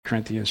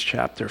Corinthians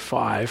chapter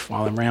 5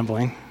 while I'm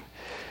rambling.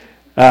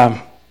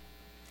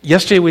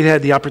 Yesterday we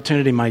had the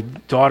opportunity, my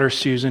daughter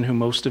Susan, who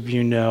most of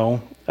you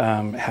know,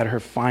 had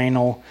her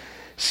final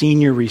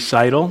senior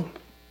recital.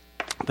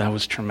 That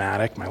was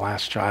traumatic. My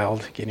last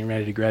child getting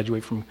ready to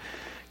graduate from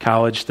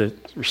college. The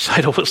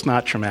recital was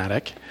not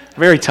traumatic.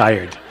 Very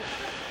tired.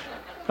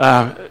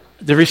 The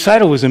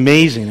recital was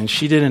amazing, and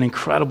she did an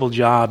incredible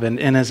job.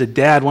 And as a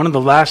dad, one of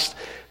the last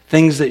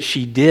things that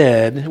she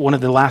did, one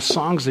of the last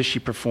songs that she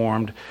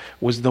performed,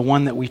 was the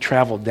one that we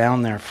traveled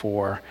down there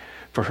for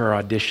her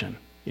audition.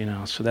 You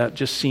know, so that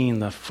just seeing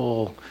the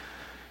full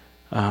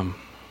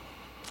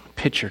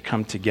picture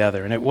come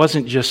together. And it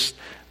wasn't just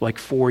like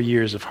 4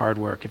 years of hard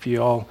work. If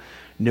you all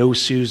know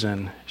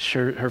Susan,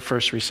 her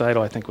first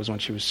recital, I think, was when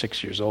she was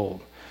 6 years old.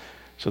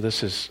 So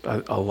this is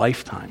a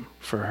lifetime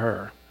for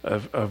her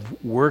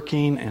of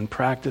working and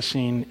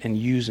practicing and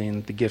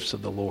using the gifts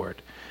of the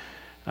Lord.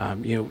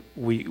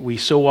 We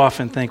so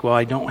often think, well,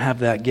 I don't have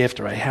that gift,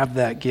 or I have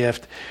that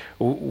gift.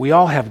 We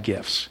all have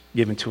gifts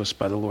given to us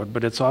by the Lord,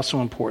 but it's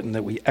also important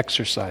that we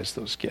exercise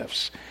those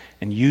gifts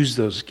and use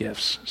those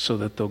gifts so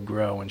that they'll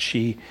grow. And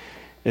she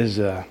is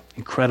an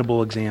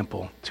incredible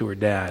example to her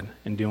dad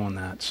in doing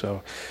that.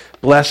 So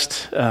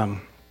blessed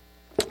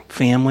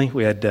family.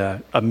 We had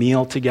a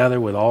meal together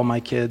with all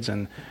my kids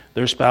and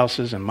their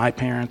spouses and my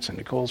parents and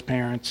Nicole's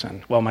parents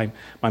and, well, my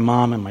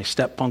mom and my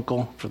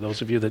step-uncle. For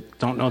those of you that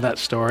don't know that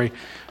story,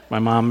 my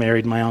mom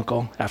married my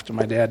uncle after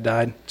my dad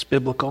died. It's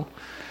biblical.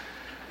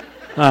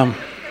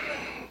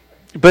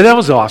 But that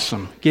was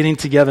awesome, getting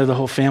together the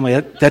whole family.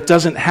 That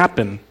doesn't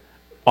happen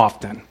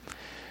often.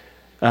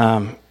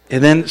 And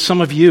then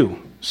some of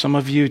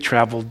you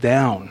traveled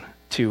down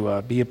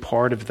to be a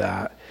part of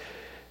that.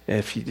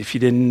 If you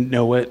didn't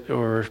know it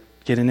or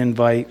get an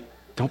invite,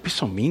 don't be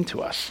so mean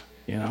to us,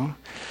 you know.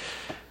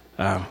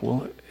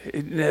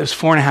 It was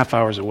 4.5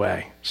 hours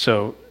away.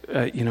 So,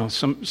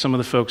 some of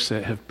the folks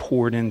that have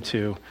poured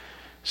into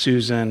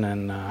Susan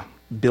and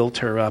built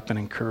her up and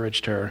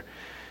encouraged her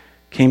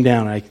came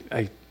down. I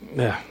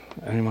don't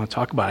even want to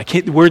talk about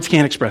it. Words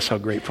can't express how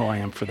grateful I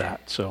am for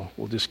that. So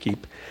we'll just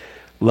keep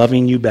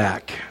loving you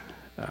back.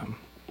 I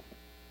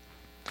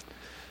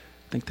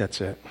think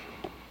that's it.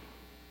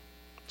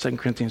 2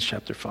 Corinthians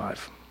chapter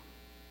 5.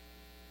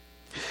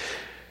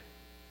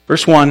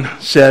 Verse 1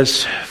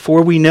 says,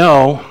 "For we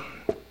know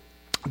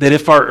that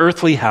if our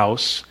earthly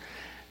house,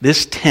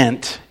 this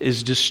tent,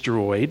 is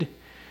destroyed,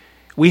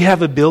 we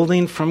have a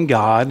building from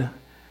God,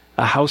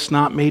 a house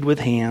not made with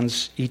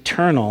hands,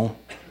 eternal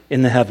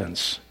in the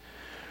heavens.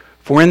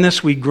 For in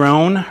this we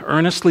groan,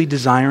 earnestly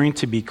desiring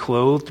to be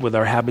clothed with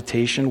our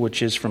habitation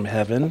which is from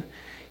heaven,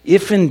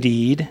 if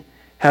indeed,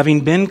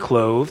 having been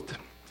clothed,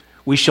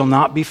 we shall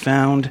not be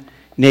found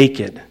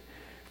naked.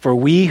 For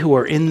we who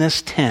are in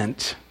this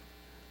tent,"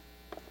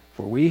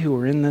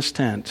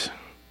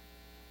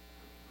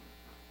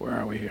 where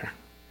are we here?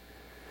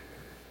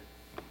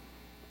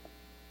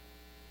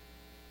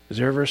 Is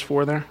there a verse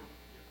 4 there?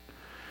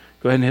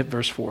 Go ahead and hit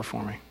verse 4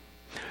 for me.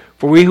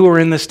 "For we who are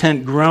in this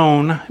tent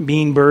groan,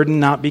 being burdened,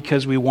 not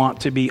because we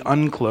want to be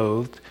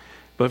unclothed,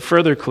 but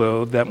further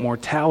clothed, that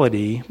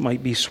mortality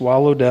might be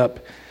swallowed up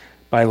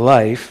by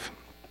life.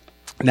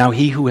 Now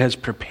he who has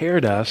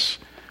prepared us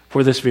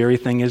for this very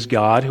thing is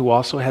God, who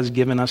also has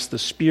given us the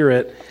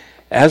Spirit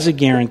as a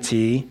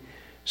guarantee.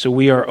 So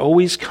we are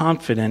always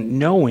confident,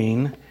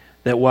 knowing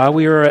that while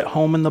we are at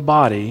home in the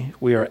body,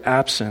 we are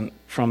absent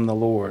from the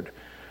Lord.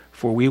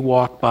 For we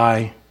walk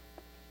by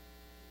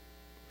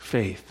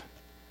faith,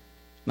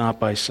 not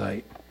by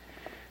sight.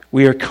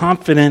 We are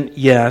confident,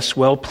 yes,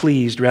 well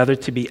pleased, rather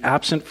to be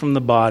absent from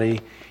the body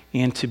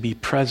and to be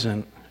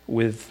present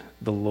with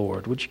the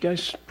Lord." Would you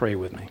guys pray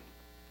with me?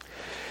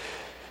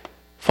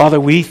 Father,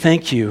 we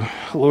thank you,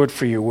 Lord,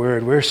 for your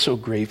word. We're so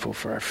grateful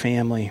for our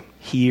family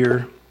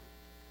here.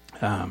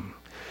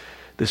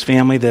 This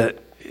family that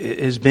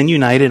has been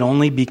united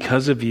only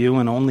because of you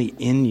and only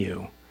in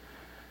you.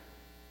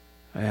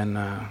 And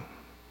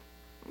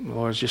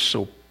Lord, it's just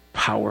so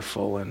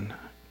powerful and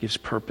gives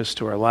purpose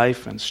to our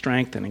life and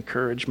strength and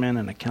encouragement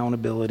and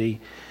accountability.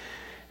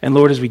 And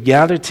Lord, as we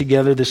gather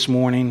together this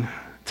morning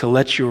to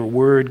let your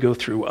word go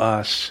through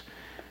us,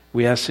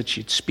 we ask that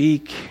you'd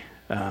speak,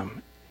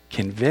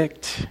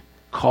 convict,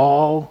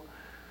 call,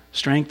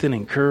 strengthen,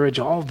 encourage,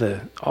 all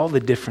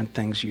the different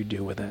things you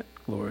do with it,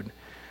 Lord.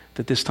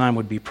 That this time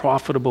would be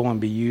profitable and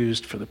be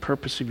used for the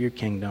purpose of your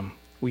kingdom.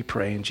 We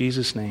pray in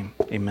Jesus' name,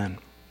 amen.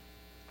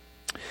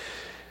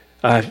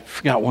 I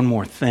forgot one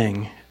more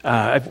thing.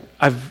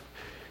 I've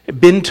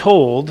been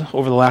told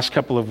over the last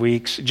couple of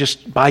weeks,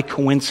 just by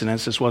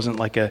coincidence, this wasn't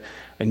like a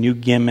new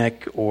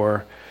gimmick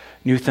or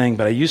new thing,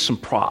 but I used some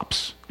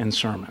props in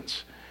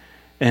sermons.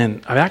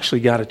 And I've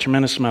actually got a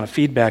tremendous amount of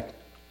feedback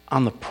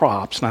on the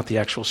props, not the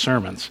actual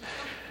sermons.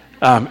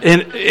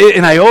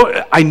 And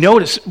I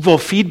noticed, well,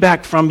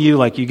 feedback from you,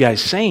 like you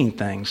guys saying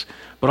things,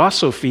 but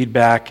also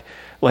feedback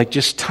like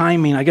just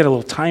timing. I got a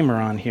little timer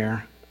on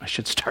here. I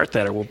should start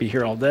that or we'll be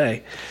here all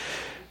day.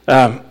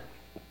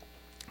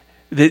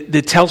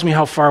 That tells me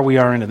how far we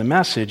are into the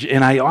message.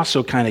 And I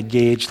also kind of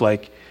gauge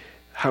like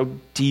how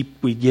deep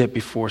we get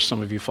before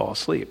some of you fall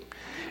asleep.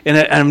 And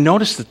I've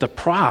noticed that the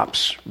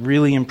props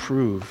really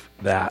improve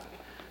that.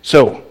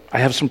 So I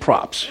have some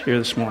props here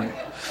this morning.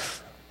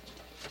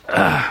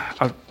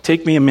 It'll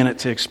take me a minute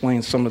to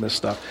explain some of this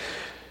stuff.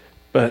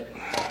 But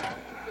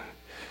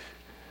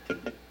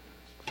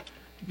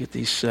get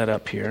these set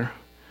up here.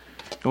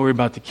 Don't worry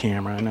about the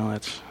camera. I know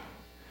that's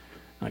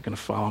not going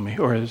to follow me.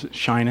 Or is it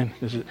shining?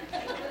 Is it?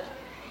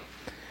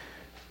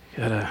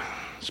 Got a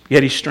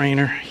spaghetti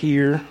strainer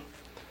here.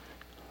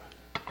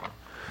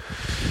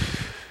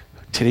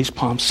 Today's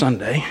Palm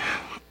Sunday.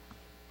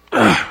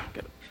 Got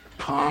a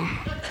palm.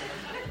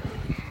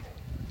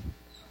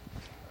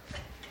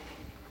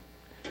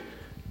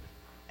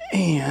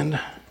 And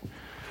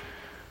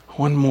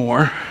one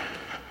more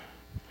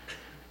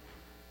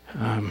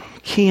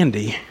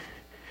candy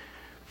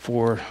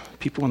for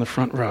people in the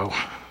front row.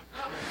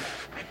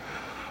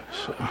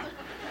 So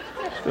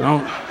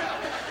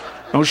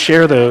don't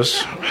share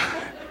those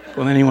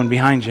with anyone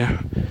behind you.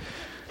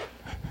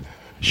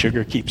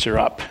 Sugar keeps her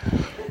up.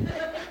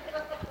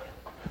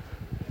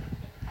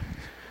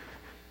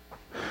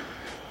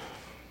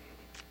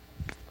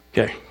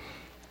 Okay.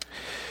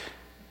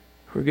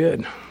 We're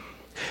good.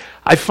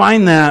 I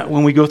find that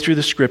when we go through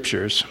the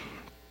scriptures,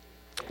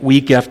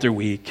 week after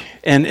week,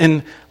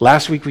 and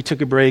last week we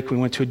took a break, we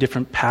went to a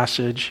different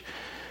passage,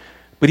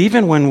 but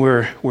even when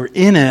we're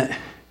in it,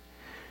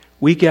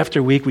 week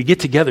after week, we get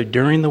together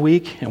during the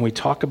week and we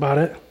talk about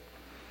it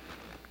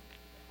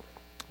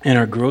in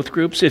our growth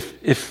groups.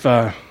 If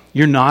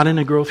you're not in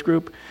a growth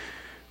group,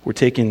 we're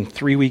taking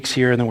 3 weeks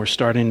here and then we're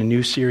starting a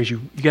new series.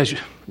 You guys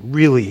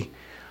really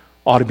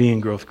ought to be in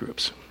growth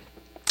groups.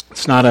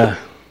 It's not a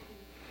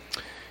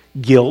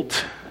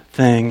guilt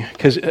thing,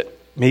 because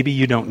maybe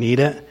you don't need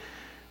it,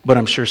 but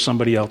I'm sure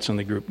somebody else in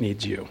the group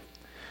needs you.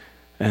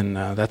 And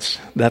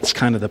that's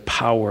kind of the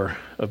power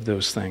of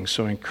those things.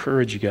 So I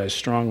encourage you guys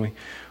strongly.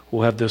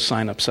 We'll have those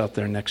sign-ups out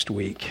there next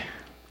week.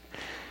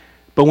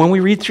 But when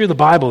we read through the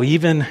Bible,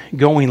 even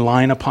going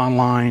line upon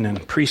line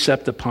and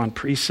precept upon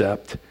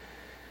precept,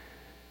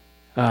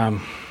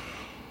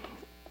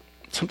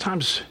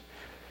 sometimes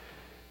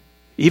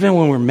even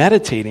when we're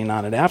meditating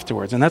on it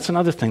afterwards, and that's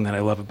another thing that I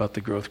love about the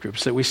growth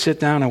groups, that we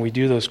sit down and we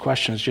do those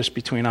questions just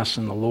between us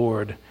and the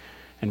Lord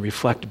and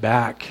reflect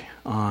back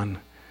on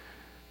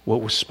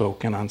what was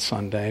spoken on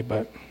Sunday.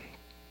 But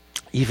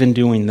even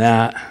doing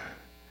that,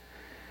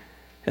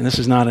 and this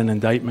is not an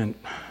indictment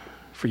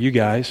for you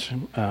guys,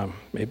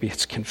 maybe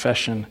it's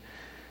confession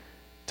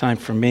time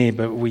for me,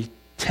 but we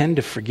tend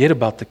to forget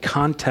about the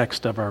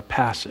context of our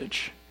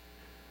passage.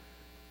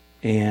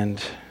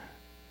 And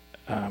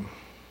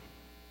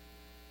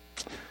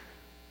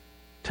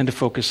tend to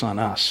focus on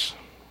us,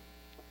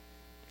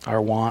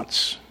 our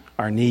wants,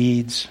 our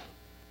needs,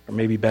 or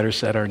maybe better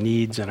said, our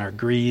needs and our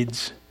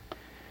greeds.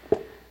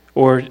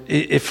 Or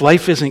if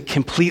life isn't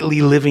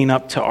completely living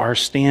up to our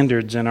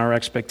standards and our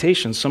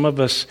expectations, some of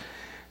us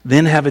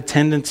then have a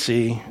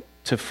tendency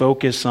to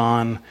focus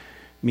on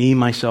me,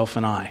 myself,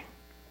 and I.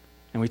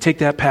 And we take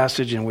that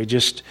passage and we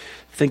just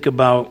think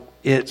about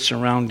it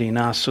surrounding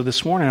us. So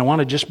this morning I want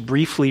to just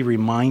briefly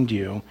remind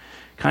you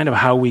kind of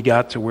how we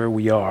got to where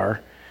we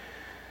are.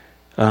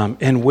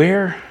 And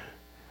where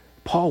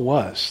Paul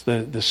was,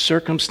 the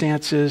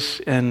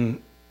circumstances,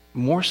 and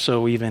more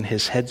so even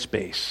his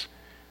headspace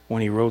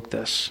when he wrote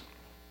this.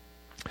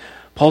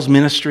 Paul's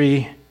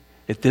ministry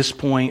at this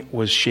point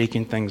was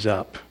shaking things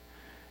up.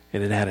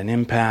 It had had an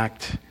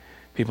impact.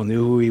 People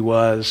knew who he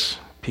was.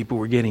 People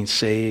were getting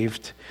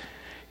saved.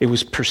 It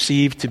was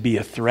perceived to be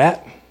a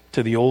threat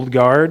to the old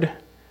guard.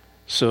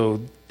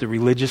 So the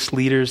religious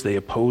leaders, they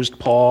opposed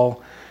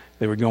Paul.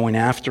 They were going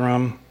after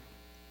him.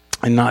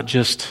 And not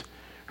just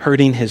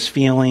hurting his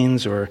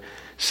feelings or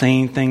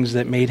saying things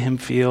that made him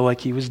feel like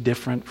he was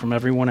different from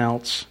everyone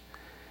else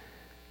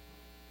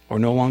or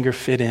no longer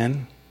fit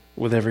in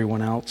with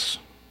everyone else.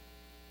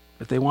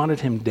 But they wanted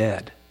him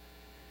dead.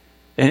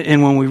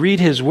 And when we read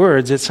his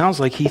words, it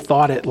sounds like he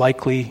thought it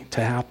likely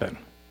to happen.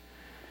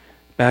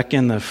 Back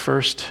in the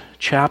first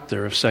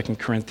chapter of 2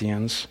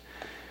 Corinthians,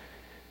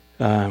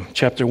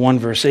 chapter 1,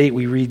 verse 8,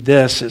 we read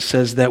this. It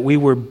says that we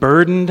were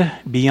burdened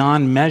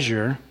beyond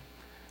measure,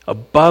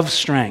 above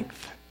strength,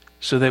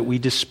 so that we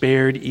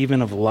despaired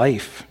even of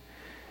life.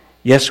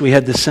 Yes, we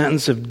had the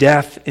sentence of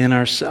death in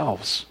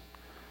ourselves.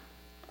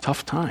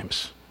 Tough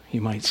times,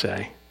 you might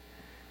say.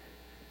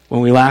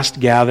 When we last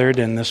gathered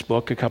in this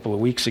book a couple of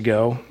weeks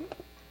ago,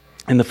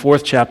 in the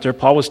 4th chapter,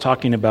 Paul was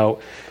talking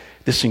about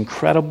this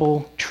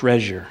incredible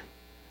treasure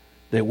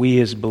that we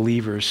as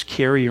believers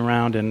carry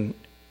around in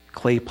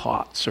clay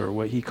pots, or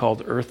what he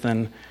called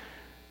earthen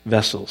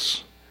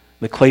vessels.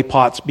 The clay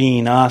pots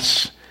being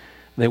us,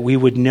 that we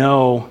would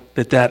know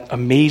that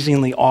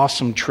amazingly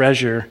awesome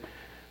treasure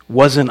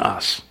wasn't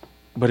us,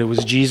 but it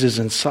was Jesus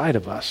inside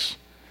of us.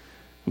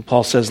 And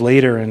Paul says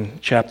later in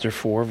chapter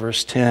 4,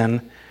 verse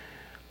 10,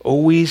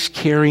 always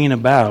carrying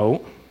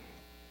about,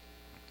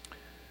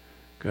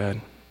 good,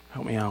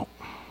 help me out.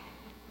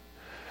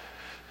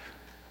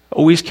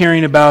 Always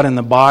carrying about in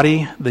the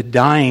body the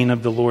dying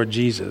of the Lord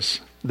Jesus,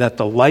 that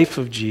the life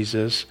of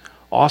Jesus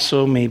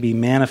also may be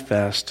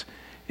manifest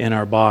in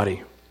our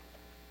body.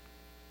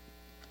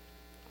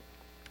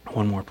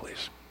 One more,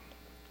 please.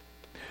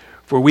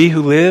 For we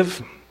who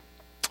live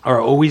are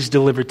always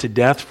delivered to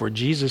death for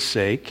Jesus'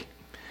 sake,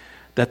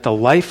 that the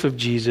life of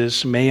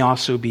Jesus may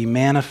also be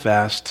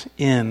manifest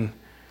in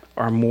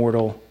our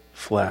mortal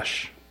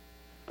flesh.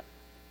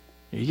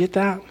 You get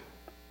that?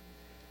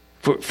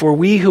 For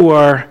we who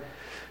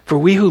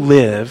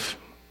live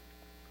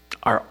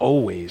are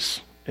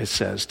always, it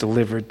says,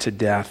 delivered to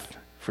death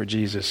for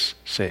Jesus'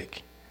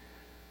 sake.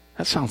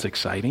 That sounds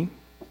exciting,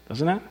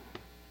 doesn't it?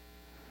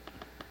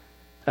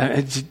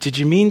 Did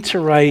you mean to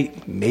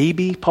write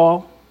maybe,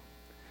 Paul?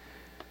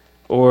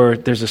 Or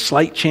there's a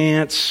slight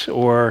chance,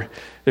 or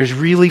there's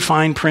really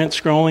fine print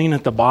scrolling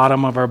at the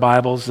bottom of our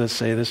Bibles that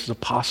say this is a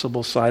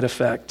possible side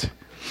effect?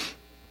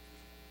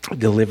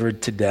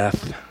 Delivered to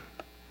death.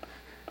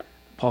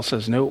 Paul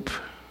says, nope.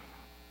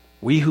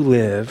 We who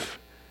live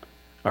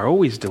are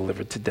always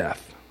delivered to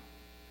death.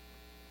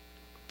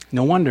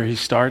 No wonder he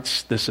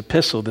starts this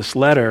epistle, this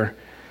letter,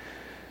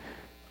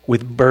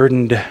 with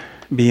burdened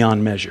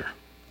beyond measure.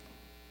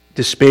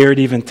 Despaired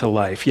even to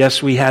life.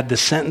 Yes, we had the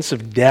sentence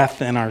of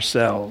death in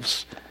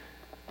ourselves.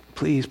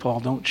 Please, Paul,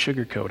 don't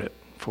sugarcoat it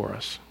for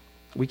us.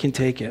 We can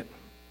take it.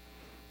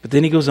 But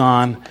then he goes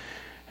on,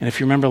 and if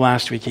you remember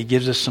last week, he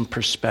gives us some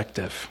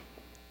perspective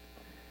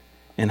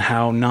in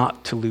how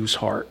not to lose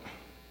heart,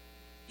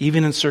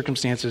 even in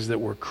circumstances that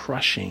were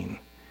crushing.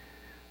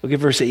 Look at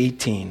verse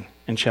 18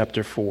 in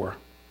chapter 4.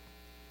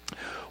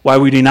 Why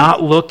we do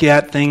not look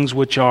at things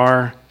which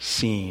are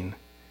seen,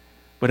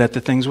 but at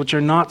the things which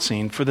are not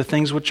seen. For the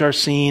things which are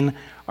seen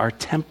are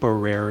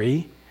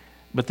temporary,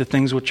 but the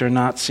things which are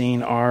not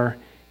seen are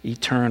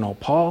eternal.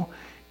 Paul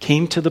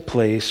came to the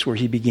place where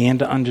he began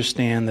to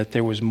understand that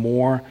there was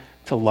more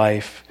to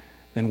life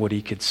than what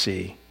he could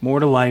see, more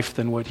to life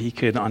than what he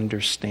could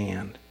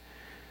understand,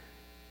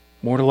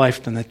 more to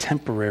life than the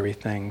temporary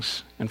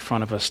things in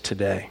front of us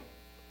today.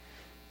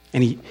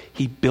 And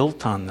he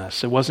built on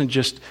this. It wasn't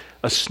just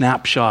a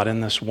snapshot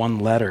in this one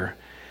letter,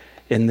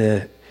 in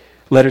the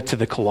letter to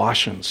the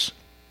Colossians.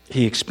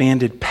 He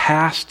expanded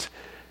past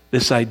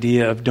this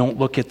idea of don't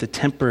look at the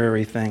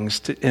temporary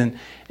things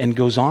and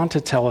goes on to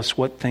tell us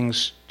what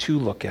things to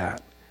look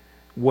at,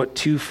 what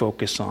to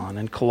focus on.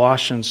 In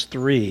Colossians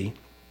 3,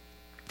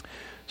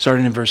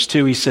 starting in verse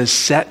 2, he says,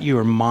 set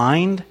your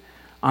mind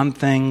on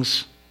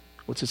things,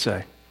 what's it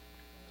say?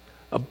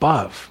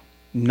 Above,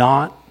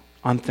 not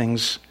on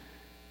things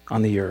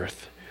on the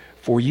earth.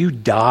 For you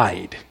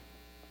died,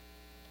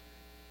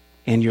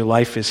 and your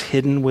life is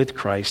hidden with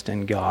Christ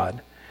in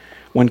God.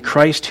 When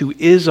Christ, who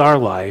is our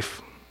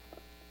life,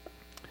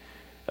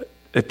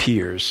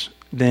 appears,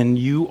 then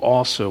you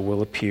also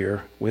will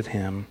appear with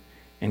him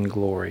in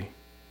glory.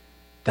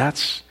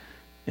 That's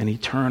an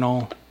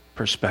eternal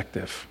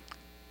perspective,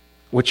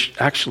 which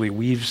actually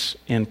weaves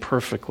in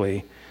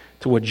perfectly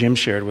to what Jim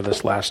shared with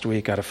us last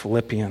week out of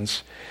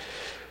Philippians.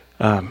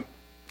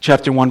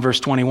 Chapter 1, verse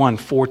 21,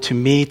 for to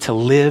me to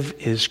live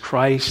is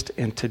Christ,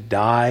 and to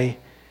die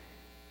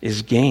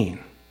is gain.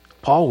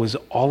 Paul was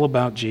all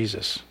about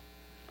Jesus.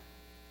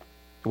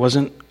 It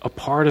wasn't a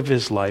part of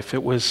his life,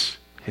 it was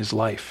his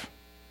life.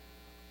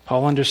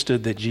 Paul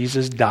understood that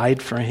Jesus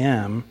died for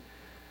him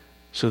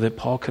so that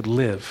Paul could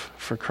live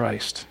for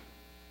Christ.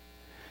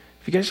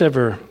 If you guys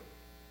ever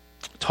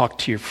talk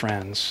to your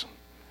friends,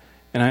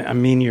 and I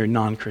mean your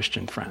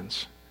non-Christian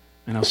friends,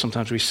 I know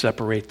sometimes we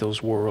separate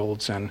those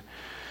worlds and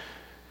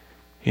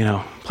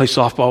play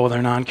softball with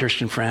our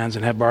non-Christian friends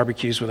and have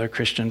barbecues with our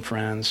Christian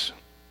friends.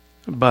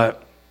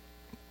 But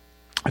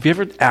have you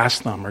ever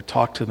asked them or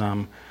talked to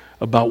them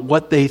about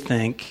what they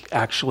think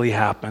actually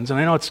happens? And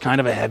I know it's kind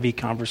of a heavy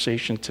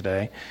conversation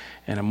today,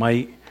 and it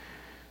might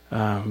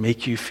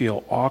make you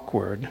feel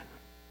awkward.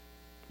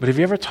 But have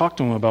you ever talked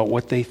to them about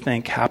what they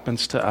think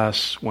happens to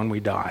us when we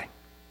die?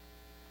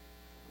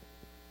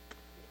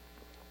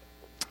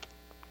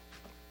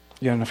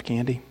 You got enough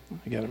candy?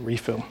 I got a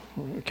refill.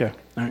 Okay,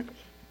 all right.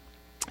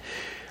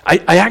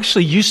 I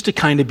actually used to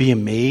kind of be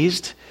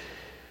amazed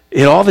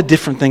at all the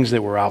different things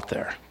that were out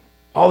there,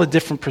 all the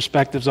different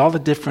perspectives, all the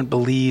different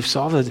beliefs,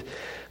 all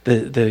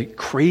the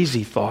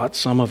crazy thoughts,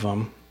 some of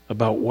them,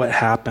 about what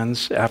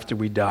happens after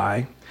we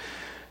die.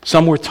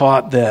 Some were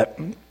taught that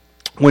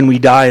when we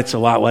die, it's a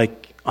lot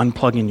like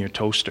unplugging your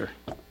toaster.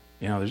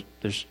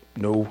 There's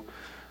no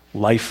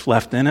life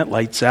left in it,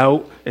 lights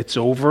out, it's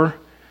over,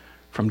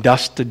 from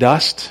dust to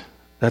dust.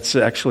 That's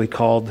actually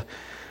called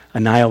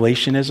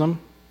annihilationism,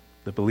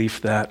 the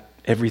belief that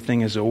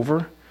everything is over.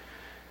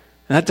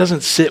 And that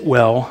doesn't sit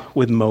well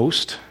with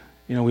most.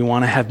 We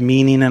want to have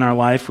meaning in our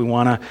life. We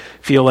want to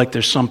feel like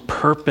there's some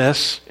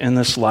purpose in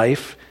this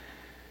life.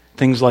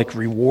 Things like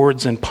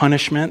rewards and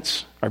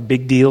punishments are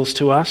big deals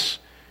to us,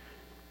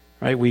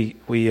 right? We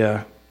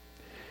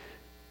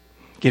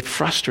get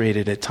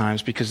frustrated at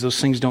times because those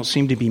things don't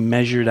seem to be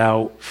measured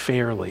out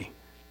fairly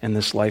in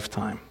this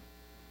lifetime.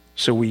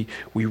 So we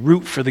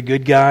root for the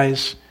good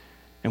guys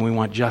and we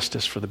want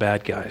justice for the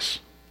bad guys.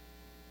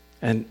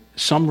 And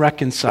some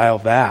reconcile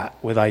that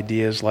with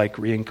ideas like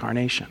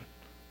reincarnation.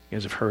 You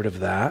guys have heard of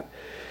that.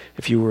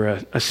 If you were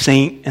a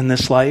saint in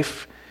this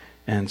life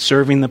and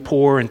serving the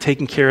poor and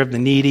taking care of the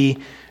needy,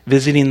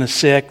 visiting the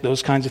sick,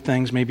 those kinds of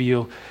things, maybe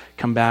you'll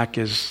come back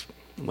as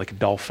like a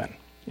dolphin,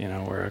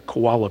 or a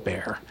koala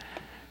bear.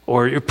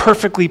 Or you're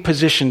perfectly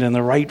positioned in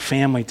the right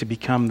family to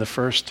become the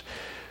first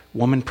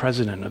woman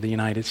president of the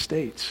United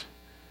States.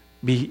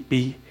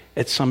 Be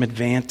at some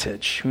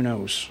advantage, who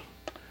knows?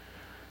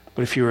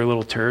 But if you were a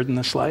little turd in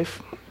this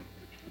life,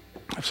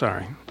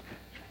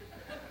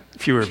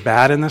 if you were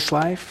bad in this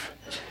life,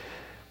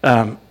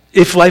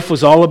 if life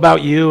was all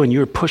about you and you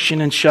were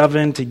pushing and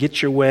shoving to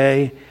get your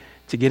way,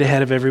 to get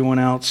ahead of everyone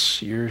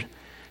else, you're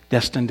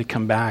destined to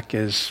come back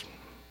as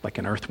like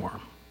an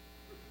earthworm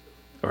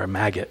or a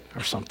maggot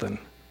or something.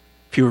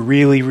 If you were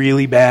really,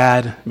 really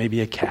bad,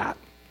 maybe a cat.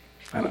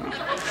 I don't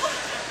know.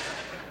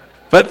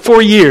 But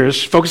for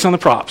years, focus on the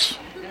props.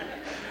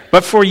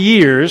 But for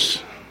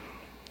years,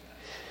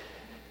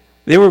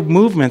 there were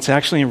movements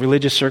actually in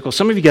religious circles.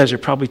 Some of you guys are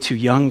probably too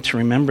young to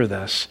remember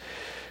this.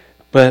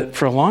 But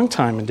for a long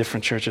time in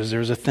different churches, there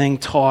was a thing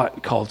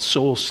taught called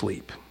soul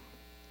sleep.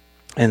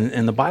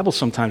 And the Bible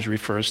sometimes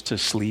refers to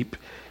sleep,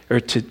 or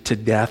to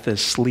death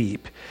as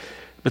sleep.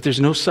 But there's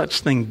no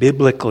such thing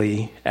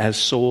biblically as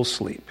soul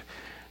sleep.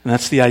 And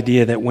that's the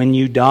idea that when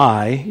you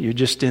die, you're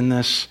just in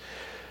this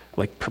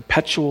like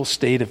perpetual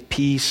state of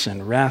peace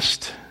and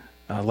rest,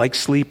 like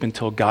sleep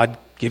until God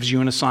gives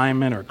you an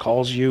assignment or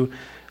calls you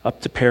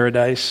up to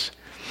paradise.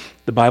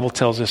 The Bible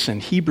tells us in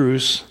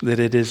Hebrews that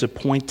it is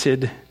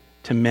appointed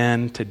to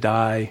men to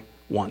die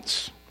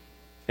once,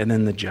 and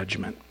then the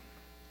judgment.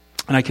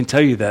 And I can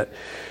tell you that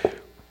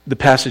the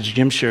passage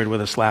Jim shared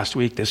with us last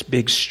week, this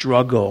big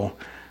struggle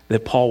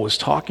that Paul was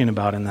talking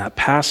about in that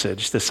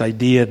passage, this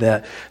idea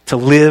that to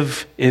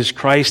live is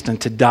Christ and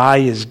to die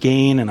is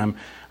gain, and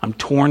I'm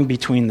torn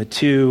between the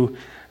two,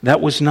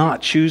 that was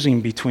not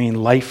choosing between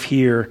life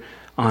here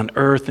on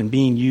earth and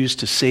being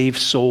used to save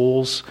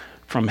souls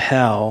from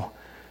hell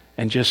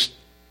and just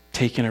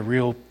taking a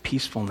real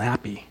peaceful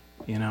nappy,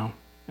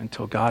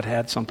 until God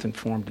had something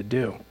for him to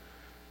do,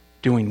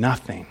 doing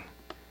nothing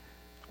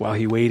while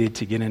he waited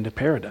to get into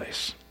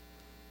paradise.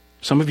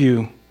 Some of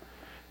you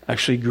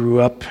actually grew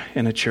up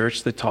in a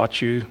church that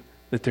taught you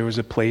that there was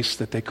a place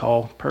that they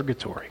call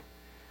purgatory,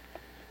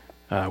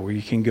 where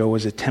you can go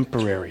as a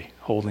temporary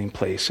holding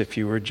place if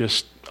you were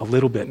just a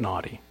little bit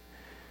naughty,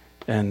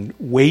 and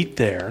wait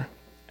there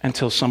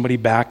until somebody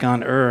back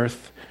on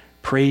earth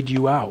prayed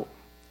you out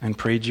and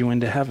prayed you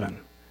into heaven.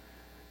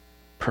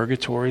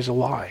 Purgatory is a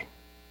lie.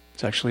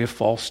 It's actually a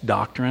false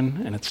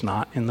doctrine, and it's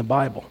not in the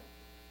Bible.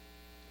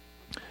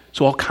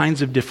 So all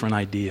kinds of different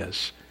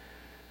ideas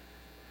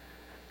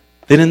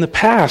that in the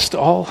past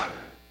all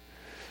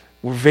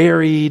were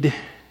varied,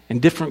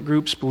 and different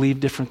groups believed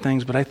different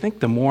things, but I think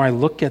the more I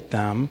look at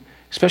them,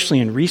 especially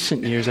in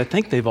recent years, I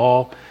think they've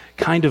all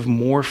kind of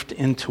morphed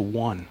into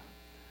one.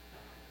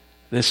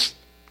 This,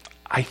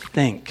 I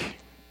think,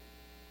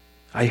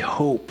 I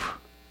hope.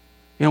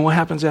 What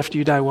happens after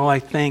you die? Well, I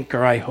think,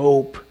 or I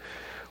hope.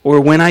 Or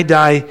when I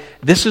die,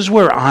 this is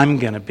where I'm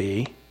going to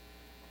be.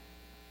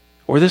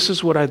 Or this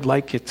is what I'd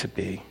like it to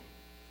be.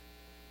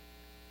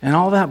 And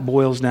all that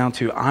boils down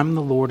to, I'm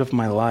the Lord of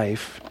my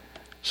life,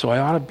 so I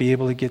ought to be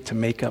able to get to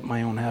make up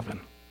my own heaven.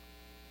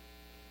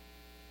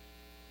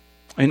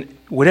 And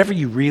whatever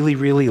you really,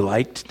 really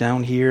liked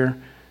down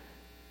here,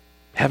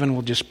 heaven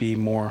will just be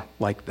more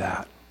like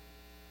that.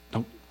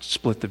 Don't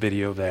split the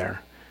video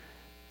there,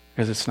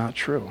 because it's not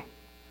true.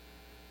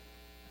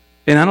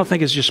 And I don't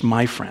think it's just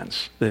my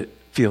friends that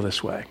feel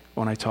this way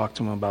when I talk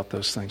to them about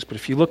those things. But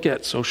if you look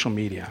at social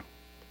media,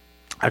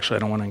 actually I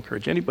don't want to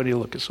encourage anybody to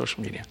look at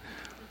social media.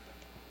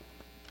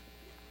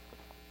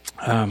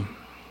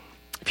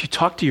 If you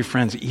talk to your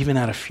friends, even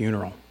at a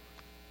funeral,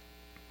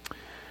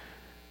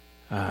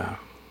 a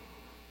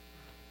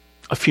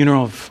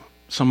funeral of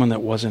someone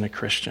that wasn't a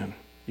Christian,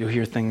 you'll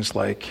hear things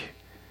like,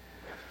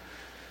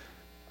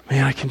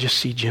 man, I can just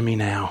see Jimmy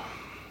now,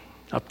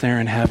 up there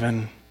in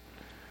heaven,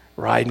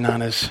 riding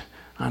on his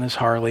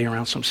Harley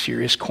around some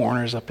serious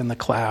corners up in the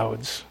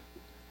clouds.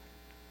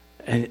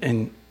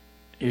 And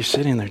you're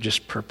sitting there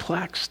just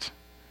perplexed.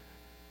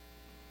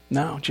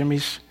 No,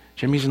 Jimmy's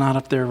not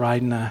up there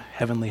riding a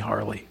heavenly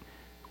Harley.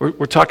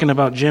 We're talking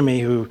about Jimmy,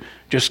 who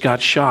just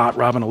got shot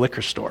robbing a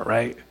liquor store,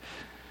 right?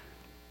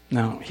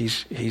 No,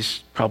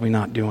 he's probably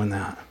not doing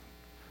that.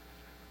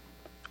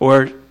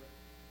 Or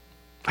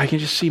I can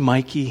just see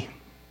Mikey,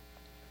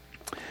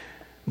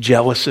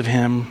 jealous of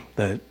him,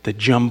 the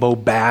jumbo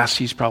bass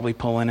he's probably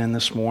pulling in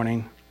this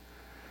morning.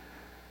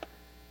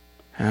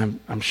 And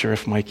I'm sure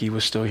if Mikey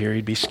was still here,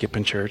 he'd be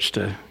skipping church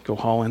to go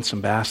haul in some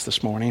bass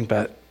this morning.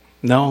 But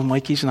no,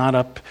 Mikey's not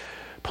up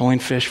pulling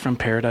fish from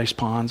paradise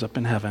ponds up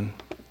in heaven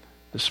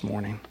this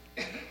morning.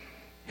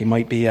 He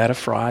might be at a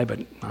fry, but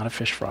not a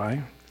fish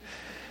fry.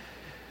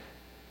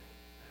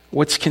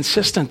 What's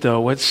consistent, though,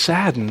 what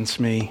saddens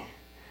me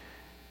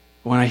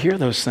when I hear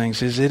those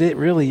things is that it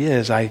really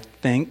is, I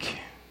think,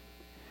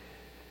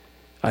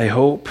 I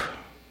hope,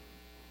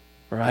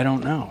 or I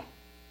don't know.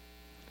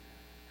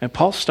 And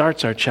Paul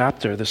starts our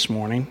chapter this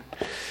morning,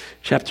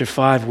 chapter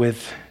 5,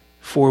 with,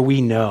 "For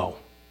we know."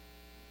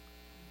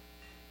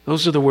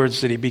 Those are the words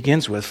that he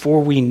begins with.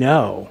 For we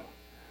know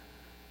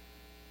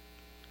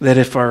that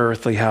if our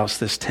earthly house,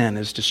 this tent,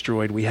 is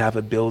destroyed, we have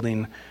a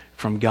building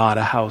from God,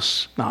 a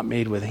house not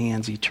made with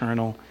hands,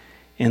 eternal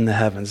in the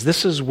heavens.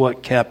 This is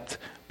what kept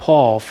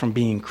Paul from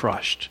being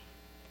crushed,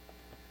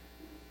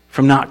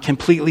 from not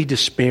completely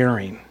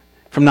despairing,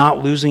 from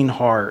not losing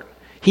heart.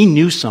 He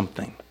knew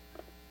something.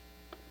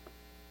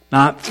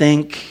 Not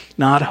think,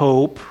 not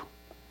hope.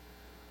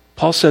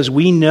 Paul says,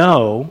 we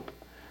know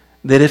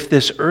that if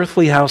this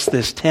earthly house,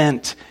 this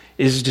tent,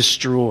 is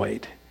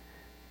destroyed,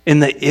 in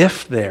the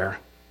if there,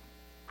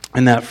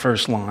 in that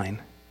first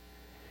line,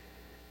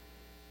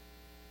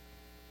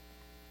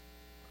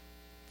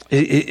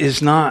 it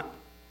is not,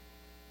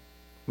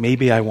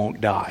 maybe I won't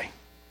die.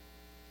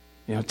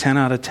 10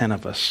 out of 10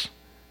 of us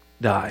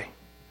die.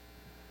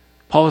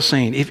 Paul is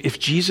saying, if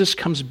Jesus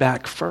comes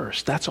back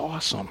first, that's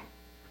awesome.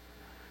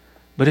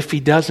 But if he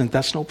doesn't,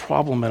 that's no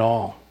problem at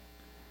all.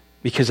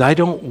 Because I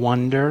don't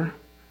wonder,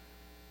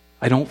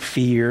 I don't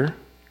fear,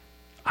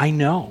 I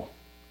know,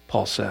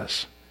 Paul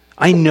says.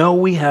 I know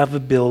we have a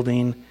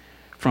building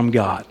from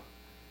God,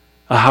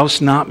 a house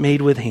not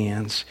made with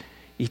hands,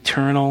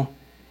 eternal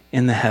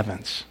in the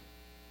heavens.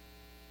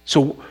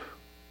 So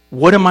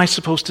what am I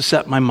supposed to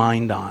set my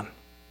mind on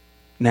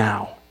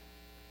now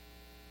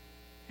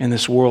in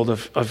this world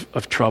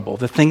of trouble?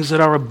 The things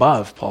that are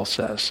above, Paul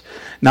says,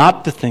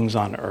 not the things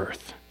on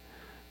earth.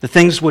 The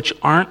things which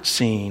aren't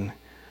seen,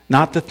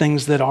 not the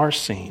things that are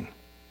seen.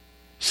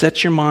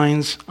 Set your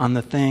minds on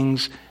the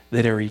things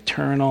that are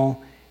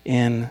eternal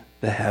in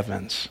the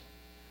heavens.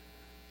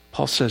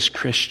 Paul says,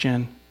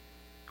 Christian,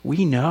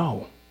 we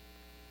know.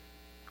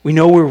 We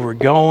know where we're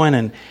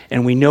going,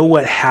 and we know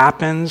what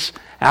happens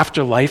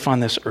after life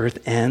on this earth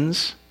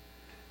ends.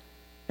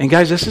 And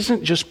guys, this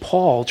isn't just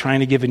Paul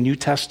trying to give a New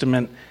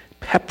Testament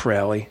pep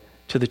rally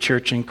to the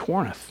church in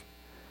Corinth.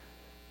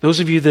 Those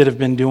of you that have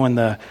been doing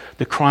the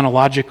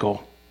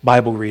chronological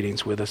Bible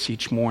readings with us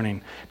each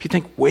morning, if you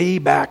think way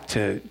back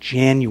to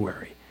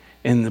January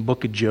in the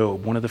book of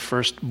Job, one of the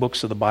first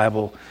books of the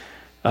Bible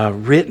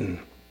written,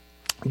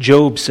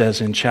 Job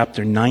says in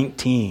chapter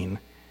 19,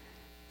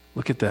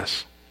 look at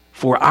this,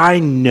 "For I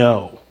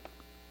know,"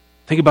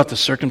 think about the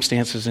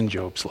circumstances in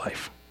Job's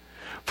life,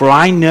 "for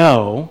I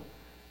know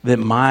that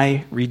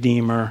my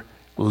Redeemer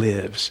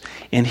lives,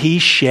 and he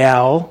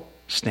shall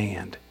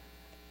stand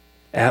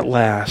at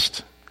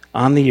last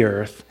on the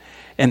earth,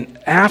 and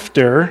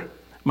after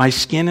my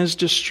skin is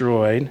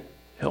destroyed,"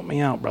 help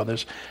me out,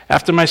 brothers,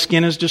 "after my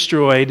skin is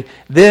destroyed,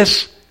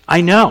 this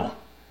I know,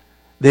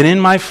 that in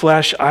my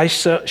flesh I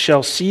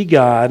shall see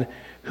God,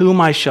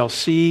 whom I shall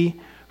see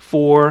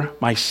for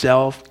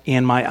myself,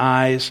 and my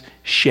eyes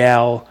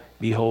shall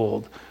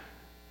behold,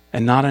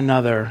 and not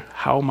another,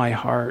 how my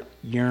heart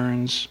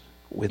yearns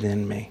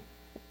within me."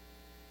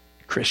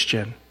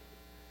 Christian,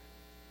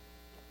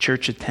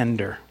 church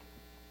attender,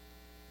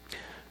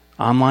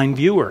 online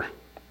viewer,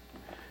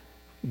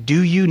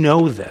 do you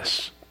know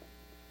this?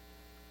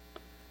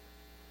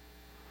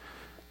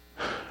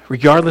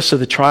 Regardless of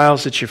the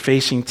trials that you're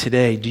facing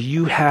today, do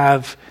you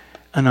have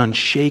an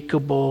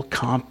unshakable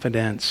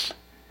confidence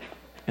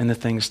in the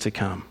things to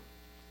come?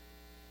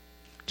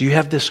 Do you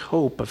have this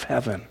hope of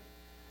heaven?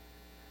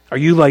 Are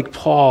you like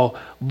Paul,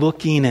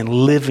 looking and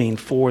living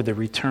for the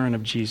return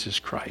of Jesus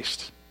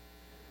Christ?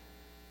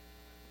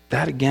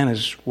 That again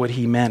is what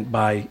he meant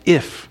by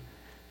if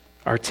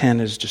our tent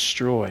is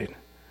destroyed.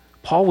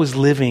 Paul was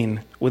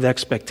living with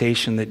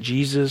expectation that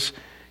Jesus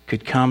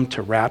could come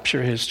to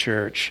rapture his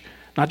church,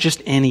 not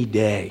just any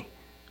day,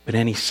 but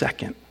any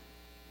second,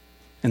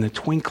 in the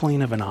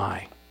twinkling of an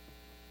eye.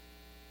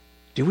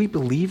 Do we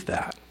believe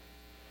that?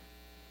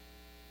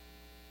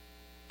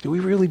 Do we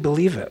really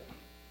believe it?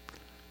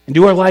 And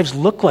do our lives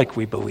look like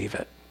we believe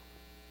it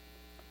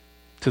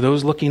to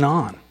those looking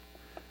on?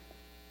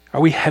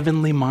 Are we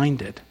heavenly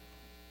minded?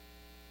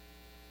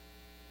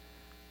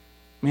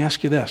 Let me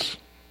ask you this.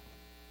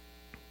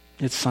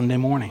 It's Sunday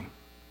morning.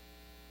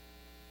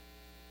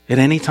 At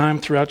any time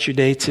throughout your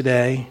day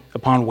today,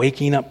 upon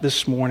waking up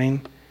this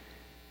morning,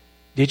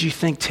 did you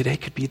think today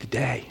could be the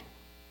day?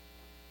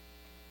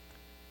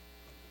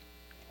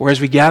 Or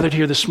as we gathered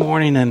here this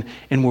morning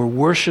and we're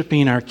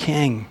worshiping our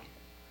King,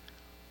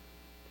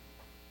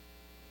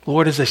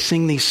 Lord, as I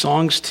sing these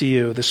songs to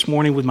you this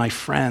morning with my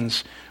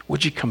friends,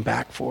 would you come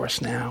back for us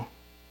now?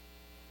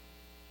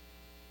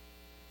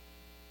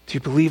 Do you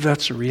believe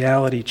that's a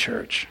reality,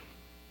 church?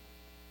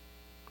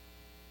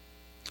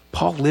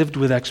 Paul lived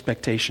with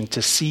expectation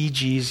to see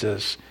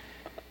Jesus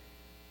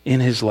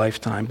in his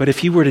lifetime. But if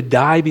he were to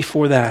die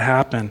before that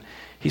happened,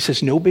 he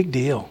says, no big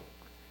deal,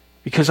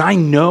 because I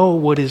know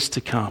what is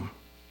to come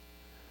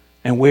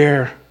and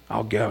where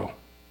I'll go.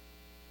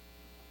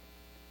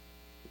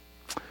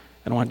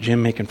 I don't want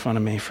Jim making fun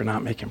of me for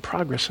not making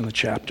progress in the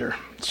chapter.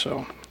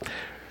 So,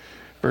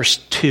 verse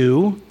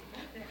 2.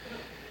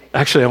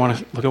 Actually, I want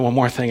to look at one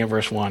more thing in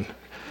verse 1.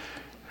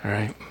 All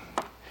right.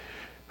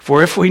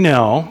 "For if we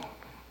know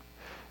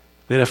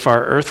that if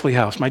our earthly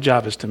house, my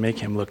job is to make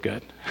him look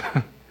good.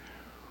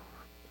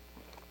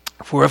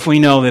 For if we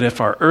know that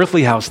if our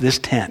earthly house, this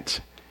tent,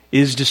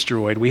 is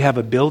destroyed, we have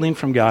a building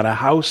from God, a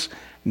house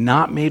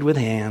not made with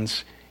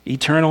hands,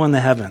 eternal in the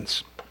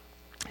heavens.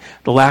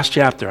 The last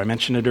chapter, I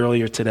mentioned it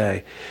earlier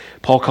today,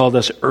 Paul called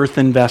us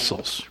earthen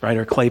vessels, right,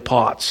 or clay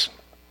pots.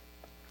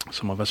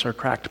 Some of us are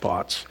cracked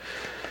pots.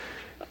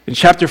 In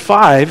chapter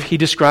 5, he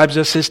describes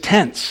us as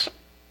tents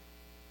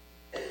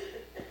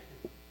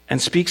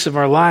and speaks of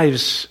our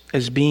lives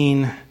as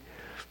being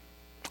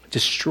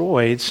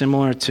destroyed,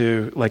 similar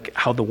to like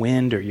how the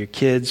wind or your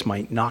kids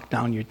might knock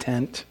down your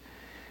tent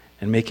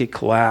and make it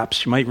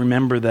collapse. You might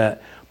remember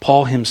that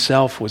Paul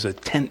himself was a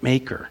tent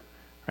maker,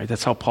 right?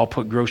 That's how Paul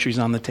put groceries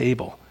on the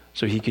table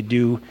so he could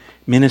do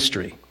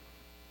ministry.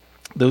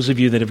 Those of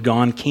you that have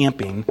gone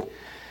camping,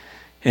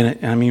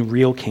 and I mean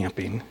real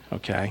camping,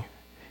 okay,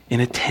 in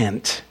a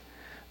tent,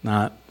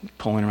 not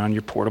pulling around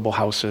your portable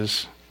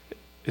houses.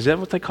 Is that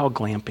what they call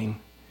glamping?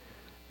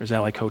 Or is that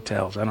like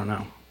hotels? I don't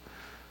know.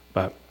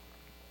 But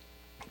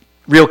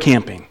real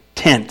camping,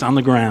 tent on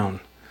the ground.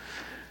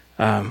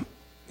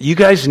 You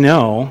guys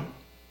know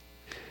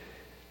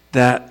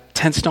that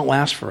tents don't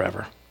last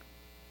forever.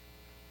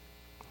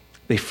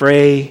 They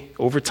fray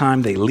over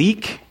time, they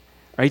leak,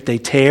 right? They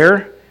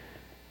tear.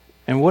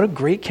 And what a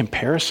great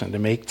comparison to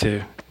make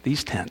to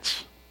these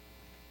tents.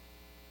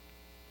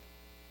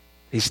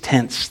 These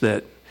tents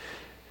that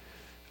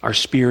our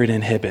spirit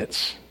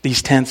inhibits.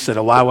 These tents that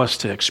allow us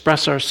to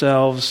express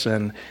ourselves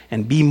and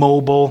be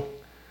mobile.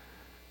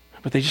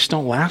 But they just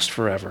don't last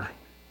forever.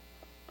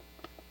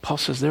 Paul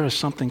says there is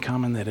something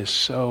coming that is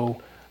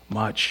so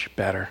much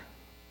better.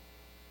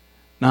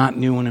 Not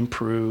new and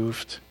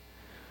improved.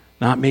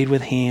 Not made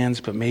with hands,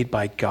 but made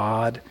by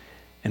God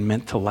and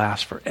meant to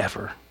last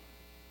forever.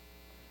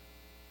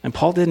 And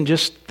Paul didn't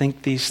just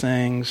think these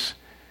things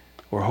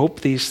or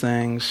hope these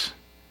things.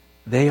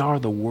 They are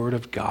the Word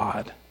of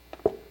God,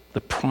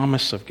 the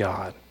promise of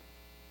God.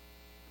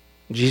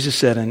 Jesus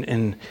said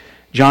in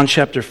John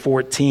chapter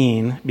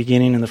 14,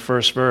 beginning in the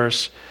first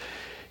verse,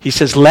 he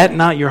says, "Let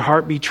not your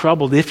heart be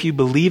troubled. If you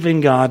believe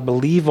in God,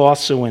 believe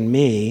also in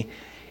me.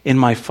 In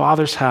my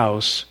Father's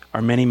house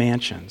are many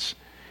mansions.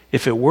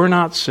 If it were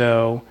not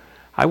so,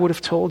 I would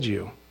have told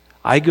you.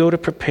 I go to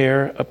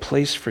prepare a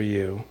place for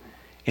you.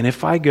 And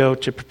if I go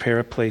to prepare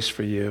a place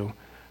for you,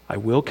 I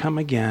will come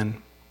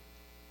again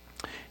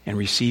and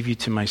receive you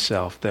to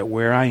myself, that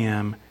where I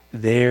am,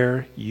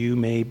 there you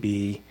may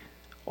be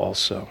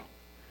also."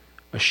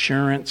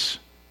 Assurance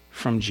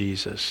from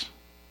Jesus.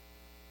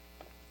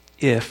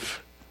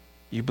 If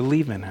you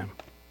believe in him.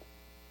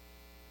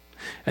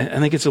 And I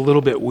think it's a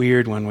little bit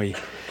weird when we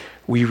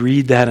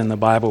read that in the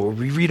Bible, or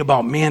we read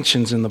about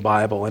mansions in the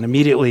Bible, and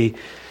immediately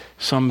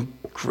some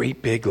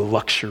great big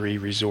luxury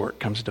resort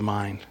comes to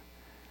mind.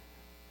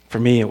 For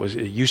me,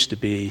 it used to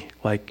be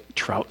like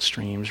trout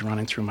streams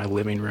running through my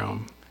living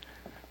room.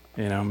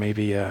 You know,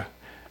 maybe a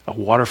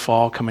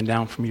waterfall coming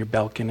down from your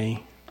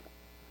balcony.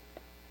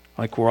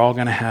 Like we're all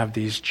going to have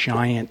these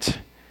giant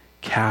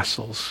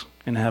castles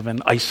in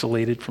heaven,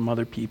 isolated from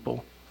other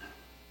people.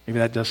 Maybe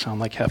that does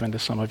sound like heaven to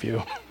some of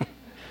you.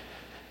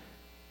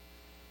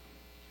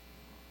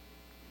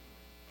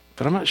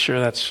 But I'm not sure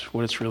that's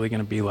what it's really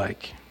going to be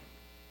like.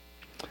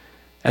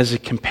 As a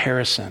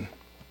comparison,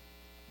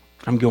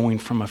 I'm going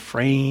from a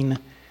fraying,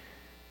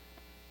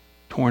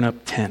 torn up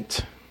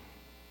tent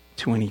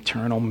to an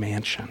eternal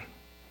mansion.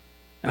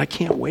 And I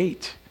can't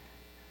wait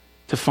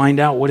to find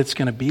out what it's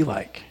going to be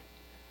like.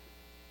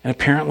 And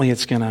apparently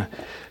it's going to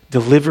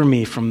deliver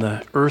me from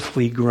the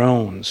earthly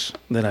groans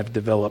that I've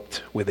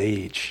developed with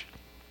age.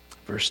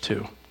 Verse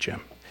 2, Jim.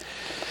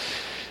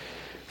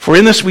 "For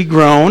in this we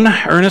groan,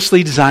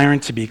 earnestly desiring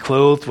to be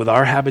clothed with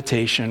our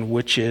habitation,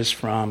 which is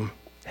from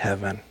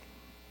heaven."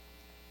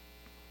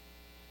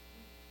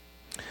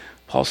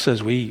 Paul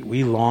says we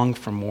long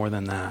for more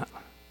than that.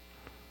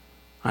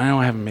 I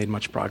know I haven't made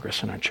much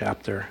progress in our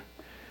chapter.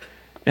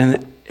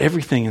 And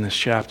everything in this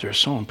chapter is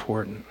so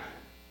important.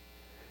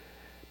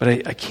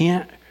 But I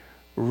can't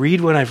read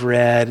what I've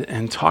read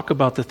and talk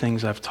about the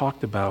things I've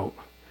talked about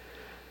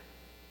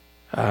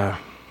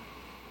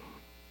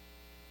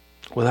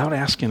without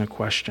asking a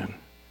question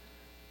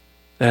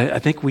that I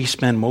think we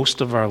spend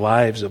most of our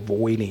lives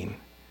avoiding.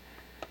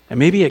 And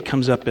maybe it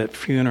comes up at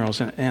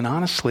funerals, and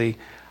honestly,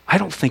 I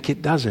don't think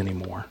it does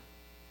anymore.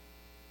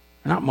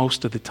 Not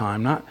most of the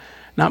time, not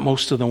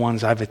most of the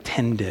ones I've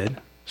attended.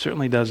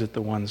 Certainly does at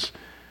the ones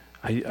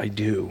I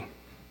do.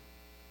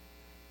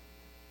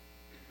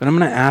 But I'm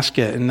going to ask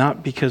it, and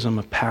not because I'm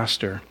a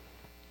pastor.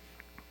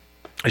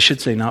 I should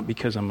say not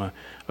because I'm a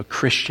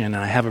Christian and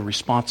I have a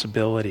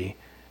responsibility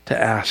to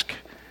ask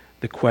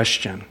the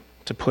question,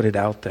 to put it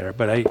out there.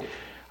 But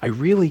I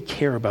really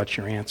care about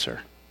your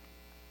answer.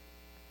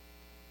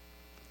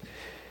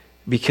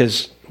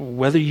 Because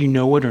whether you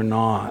know it or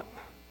not,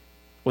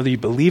 whether you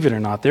believe it or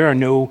not, there are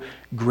no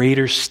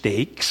greater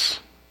stakes.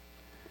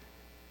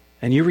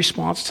 And your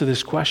response to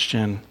this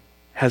question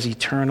has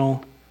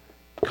eternal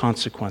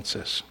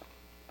consequences.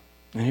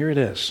 And here it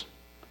is.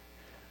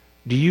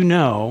 Do you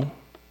know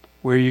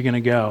where you're going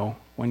to go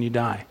when you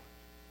die.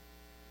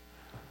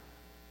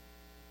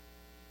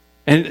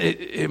 And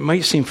it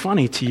might seem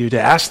funny to you to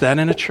ask that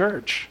in a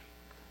church.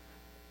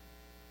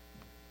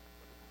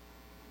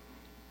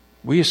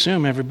 We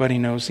assume everybody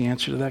knows the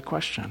answer to that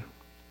question.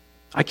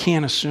 I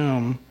can't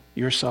assume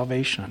your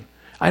salvation.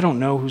 I don't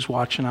know who's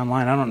watching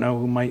online. I don't know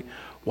who might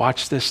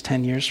watch this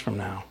 10 years from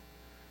now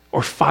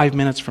or 5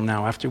 minutes from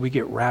now after we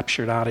get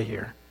raptured out of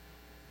here.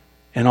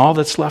 And all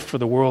that's left for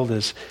the world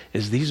is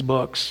these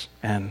books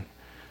and,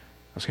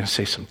 I was going to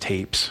say some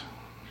tapes,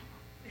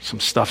 some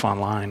stuff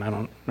online. I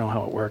don't know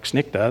how it works.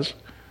 Nick does,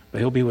 but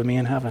he'll be with me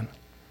in heaven.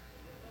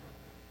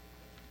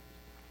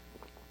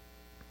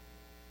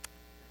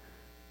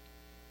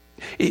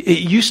 It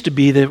used to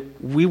be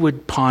that we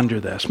would ponder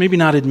this, maybe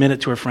not admit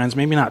it to our friends,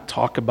 maybe not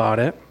talk about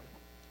it,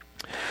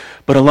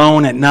 but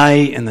alone at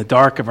night in the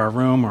dark of our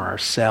room or our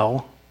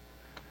cell.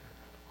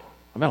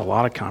 I've had a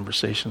lot of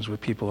conversations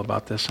with people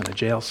about this in a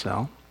jail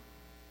cell.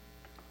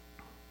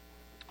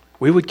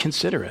 We would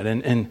consider it.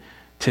 And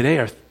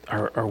today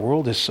our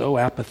world is so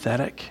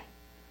apathetic,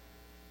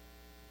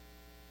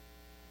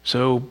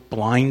 so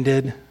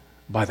blinded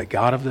by the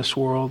God of this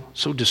world,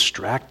 so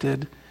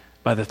distracted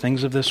by the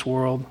things of this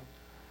world.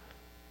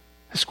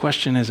 This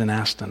question isn't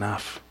asked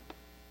enough.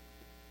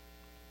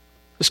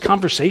 This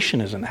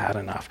conversation isn't had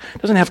enough.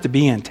 It doesn't have to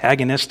be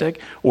antagonistic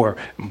or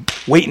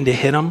waiting to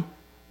hit them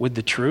with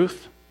the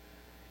truth.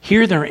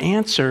 Hear their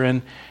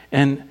answer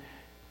and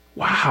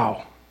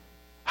wow,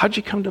 how'd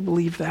you come to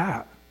believe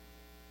that?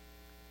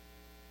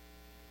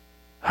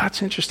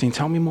 That's interesting.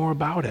 Tell me more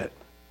about it.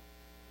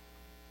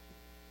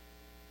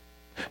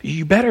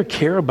 You better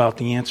care about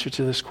the answer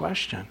to this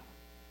question.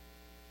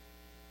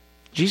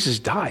 Jesus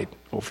died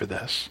over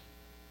this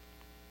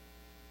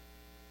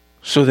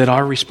so that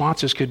our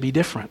responses could be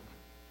different.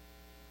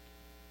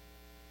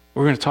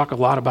 We're going to talk a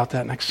lot about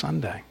that next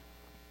Sunday.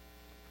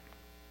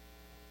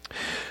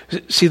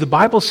 See, the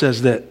Bible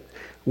says that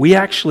we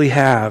actually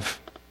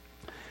have,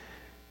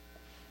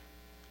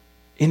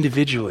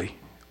 individually,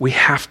 we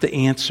have to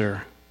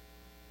answer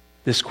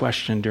this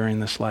question during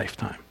this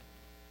lifetime.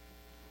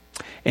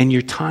 And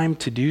your time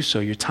to do so,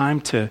 your time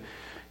to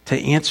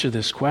answer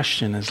this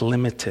question is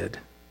limited.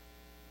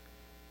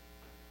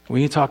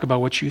 We can talk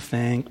about what you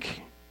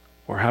think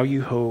or how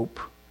you hope,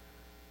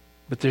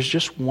 but there's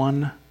just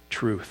one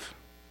truth.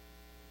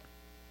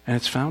 And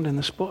it's found in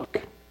this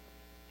book.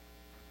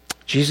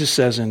 Jesus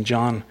says in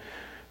John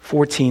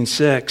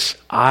 14:6,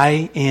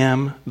 I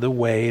am the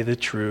way, the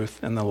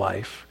truth, and the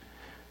life.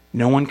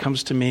 No one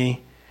comes to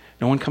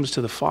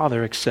the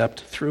Father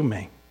except through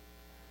me.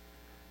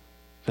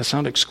 Does that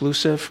sound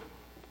exclusive?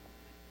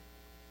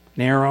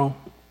 Narrow?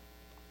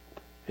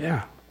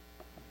 Yeah.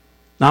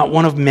 Not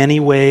one of many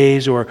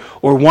ways or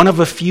one of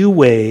a few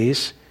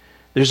ways.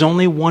 There's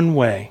only one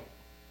way,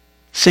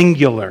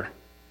 singular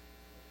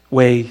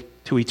way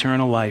to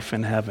eternal life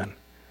in heaven.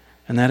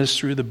 And that is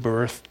through the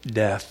birth,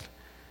 death,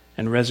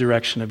 and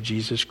resurrection of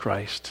Jesus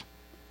Christ,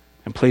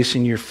 and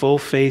placing your full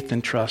faith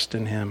and trust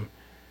in Him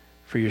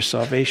for your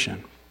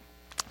salvation.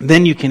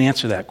 Then you can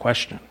answer that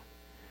question.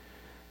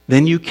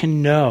 Then you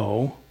can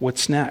know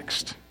what's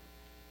next.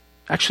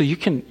 Actually, you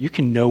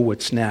can know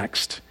what's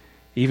next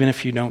even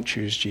if you don't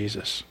choose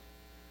Jesus.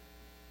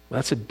 Well,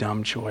 that's a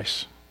dumb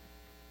choice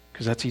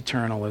because that's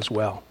eternal as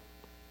well.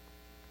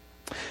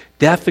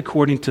 Death,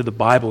 according to the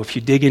Bible, if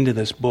you dig into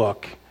this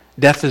book,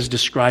 death is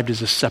described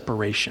as a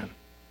separation.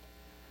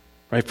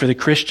 Right? For the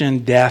Christian,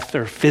 death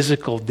or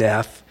physical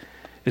death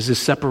is the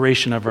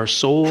separation of our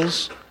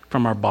souls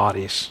from our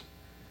bodies,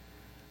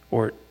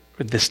 or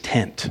this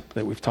tent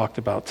that we've talked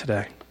about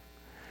today.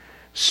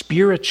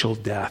 Spiritual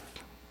death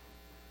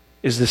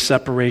is the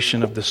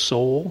separation of the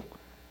soul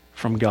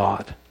from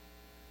God,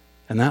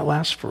 and that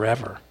lasts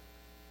forever.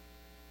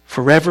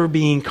 Forever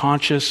being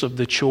conscious of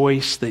the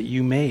choice that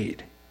you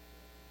made,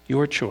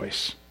 your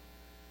choice,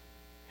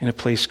 in a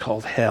place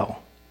called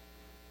hell.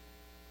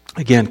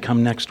 Again,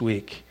 come next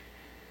week.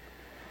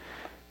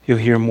 You'll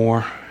hear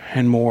more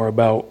and more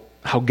about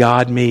how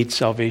God made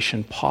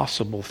salvation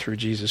possible through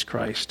Jesus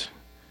Christ.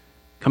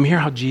 Come hear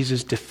how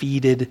Jesus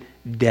defeated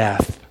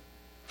death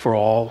for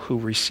all who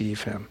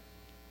receive Him.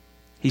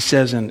 He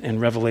says in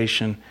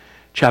Revelation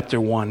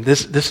chapter 1,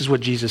 this is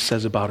what Jesus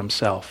says about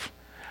Himself.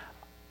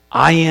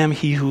 I am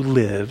He who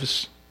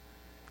lives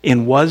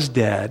and was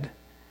dead,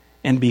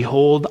 and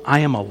behold, I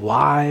am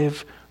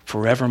alive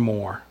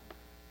forevermore.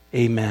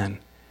 Amen.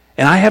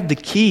 And I have the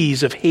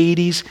keys of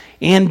Hades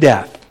and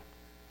death,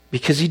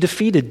 because He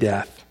defeated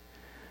death.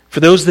 For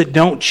those that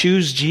don't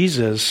choose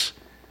Jesus,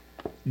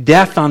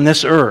 death on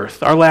this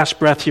earth, our last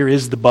breath here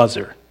is the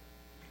buzzer.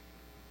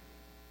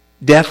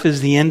 Death is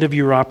the end of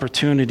your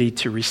opportunity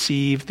to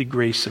receive the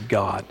grace of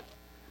God,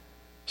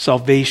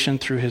 salvation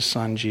through His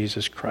Son,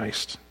 Jesus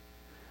Christ.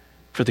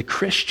 For the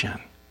Christian,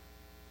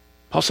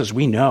 Paul says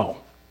we know,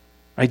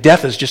 right?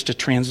 Death is just a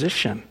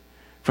transition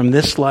from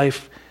this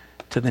life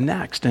to the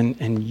next,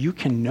 and you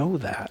can know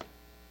that.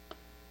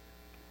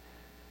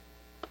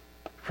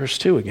 Verse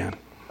 2 again.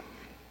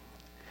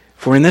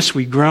 For in this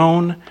we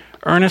groan,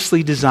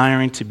 earnestly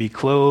desiring to be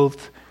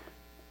clothed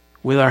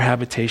with our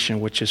habitation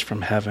which is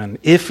from heaven,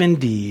 if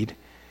indeed,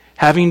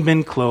 having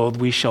been clothed,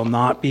 we shall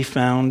not be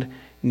found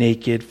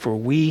naked, for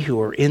we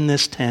who are in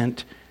this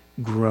tent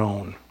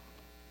groan.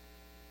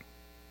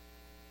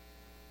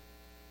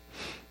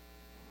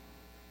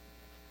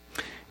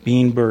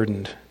 Being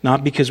burdened,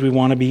 not because we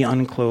want to be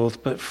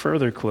unclothed, but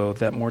further clothed,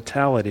 that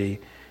mortality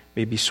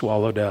may be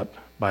swallowed up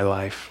by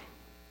life.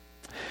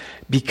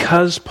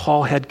 Because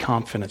Paul had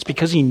confidence,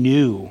 because he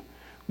knew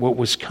what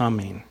was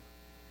coming,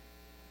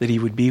 that he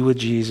would be with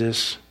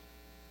Jesus,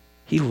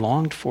 he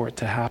longed for it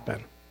to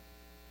happen.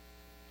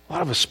 A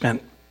lot of us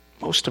spent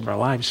most of our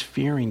lives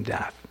fearing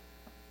death.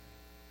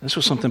 This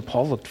was something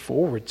Paul looked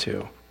forward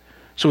to.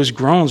 So his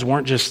groans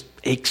weren't just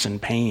aches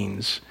and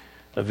pains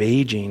of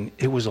aging,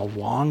 it was a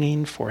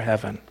longing for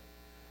heaven.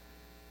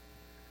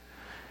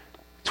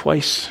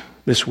 Twice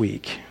this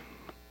week,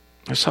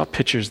 I saw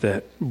pictures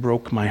that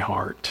broke my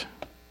heart.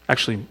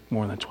 Actually,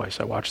 more than twice.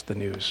 I watched the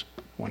news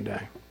one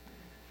day.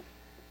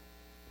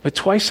 But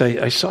twice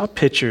I saw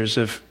pictures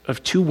of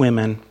two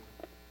women.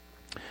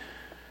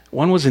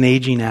 One was an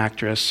aging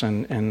actress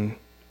and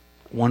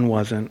one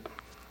wasn't.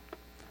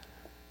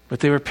 But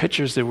they were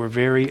pictures that were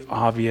very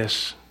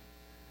obvious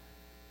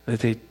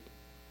that they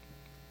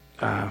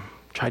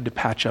tried to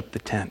patch up the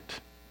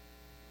tent.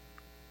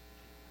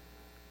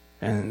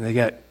 And they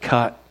got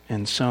cut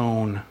and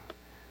sewn,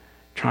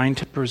 trying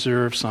to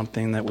preserve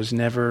something that was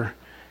never,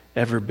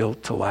 ever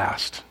built to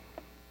last.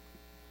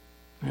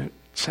 It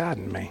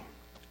saddened me.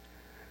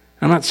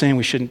 I'm not saying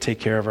we shouldn't take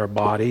care of our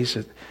bodies.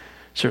 It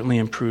certainly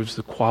improves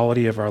the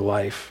quality of our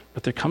life.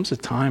 But there comes a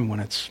time when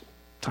it's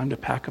time to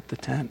pack up the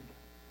tent.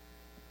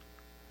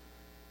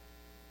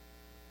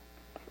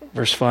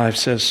 Verse 5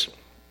 says,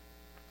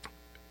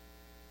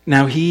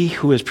 "Now he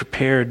who has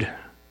prepared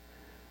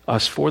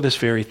us for this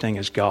very thing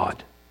is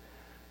God,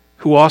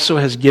 who also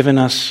has given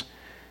us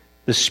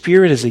the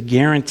Spirit as a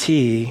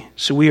guarantee,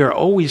 so we are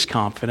always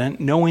confident,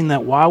 knowing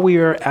that while we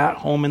are at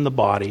home in the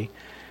body,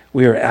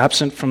 we are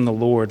absent from the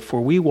Lord,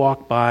 for we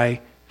walk by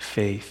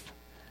faith,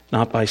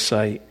 not by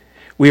sight.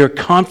 We are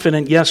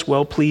confident, yes,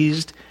 well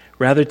pleased,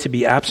 rather to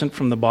be absent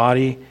from the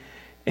body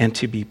and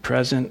to be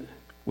present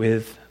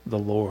with the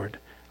Lord."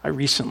 I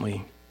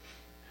recently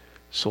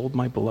sold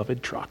my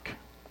beloved truck.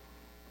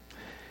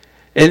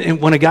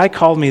 And when a guy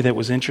called me that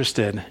was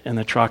interested in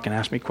the truck and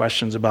asked me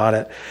questions about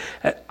it,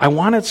 I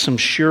wanted some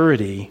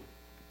surety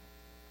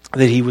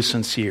that he was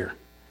sincere,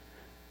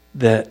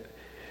 that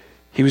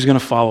he was going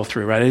to follow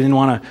through, right? I didn't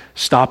want to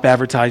stop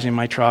advertising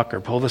my truck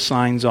or pull the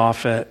signs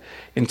off it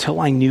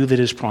until I knew that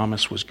his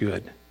promise was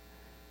good.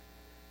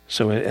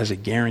 So as a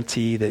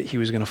guarantee that he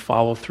was going to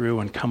follow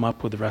through and come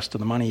up with the rest of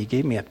the money, he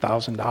gave me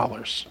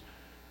 $1,000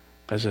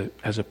 as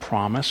a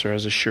promise or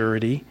as a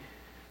surety.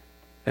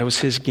 That was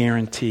his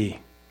guarantee.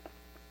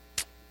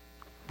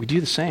 We do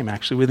the same,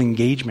 actually, with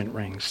engagement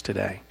rings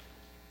today,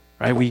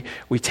 right?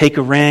 We take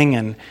a ring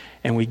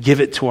and we give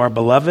it to our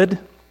beloved,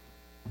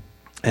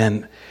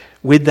 and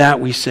with that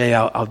we say,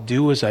 I'll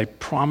do as I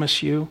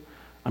promise you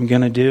I'm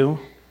going to do.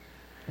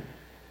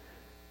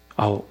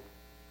 I'll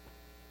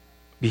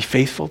be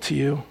faithful to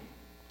you.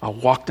 I'll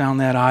walk down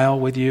that aisle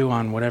with you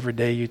on whatever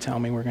day you tell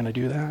me we're going to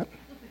do that.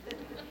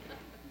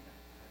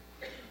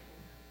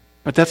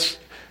 But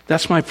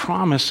that's my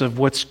promise of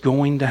what's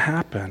going to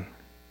happen.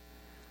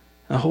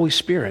 The Holy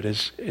Spirit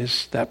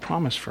is that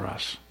promise for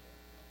us.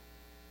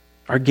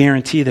 Our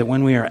guarantee that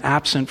when we are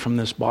absent from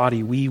this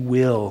body, we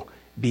will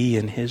be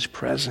in His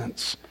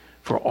presence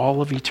for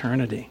all of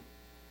eternity.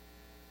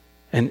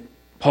 And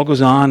Paul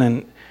goes on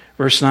in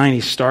verse 9,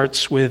 he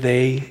starts with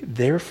a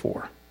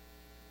therefore.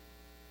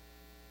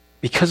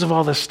 Because of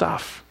all this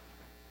stuff,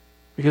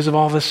 because of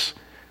all this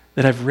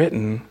that I've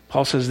written,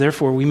 Paul says,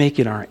 therefore we make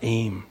it our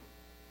aim,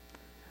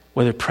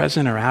 whether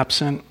present or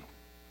absent,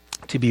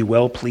 to be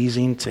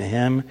well-pleasing to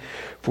Him.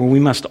 For we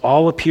must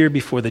all appear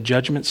before the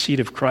judgment seat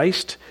of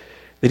Christ,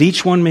 that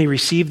each one may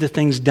receive the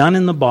things done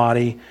in the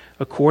body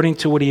according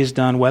to what he has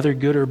done, whether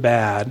good or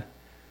bad.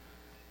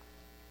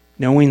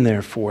 Knowing,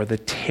 therefore, the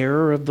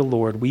terror of the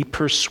Lord, we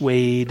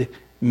persuade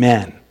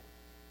men.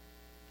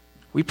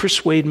 We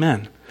persuade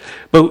men.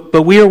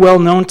 But we are well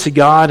known to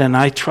God, and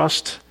I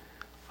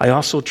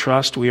also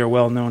trust we are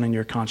well known in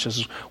your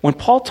consciences. When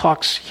Paul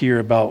talks here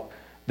about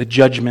the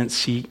judgment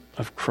seat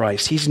of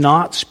Christ, he's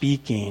not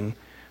speaking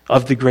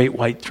of the great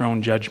white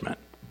throne judgment.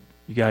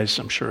 You guys,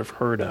 I'm sure, have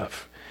heard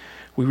of.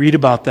 We read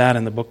about that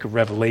in the book of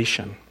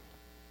Revelation.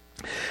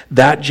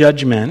 That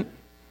judgment,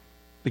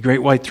 the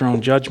great white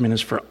throne judgment,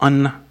 is for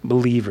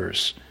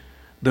unbelievers,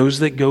 those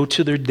that go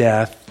to their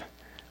death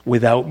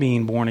without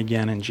being born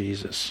again in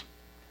Jesus,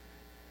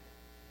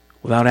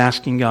 without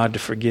asking God to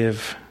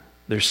forgive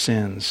their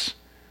sins,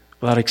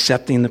 without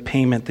accepting the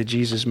payment that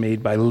Jesus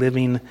made by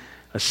living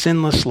a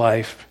sinless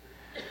life,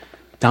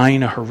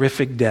 dying a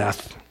horrific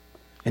death,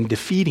 and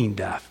defeating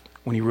death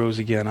when He rose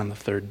again on the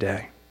third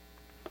day.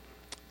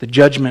 The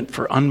judgment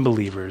for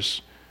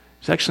unbelievers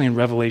is actually in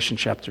Revelation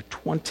chapter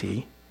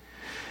 20.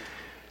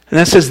 And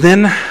that says,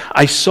 "Then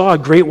I saw a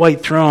great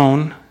white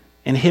throne,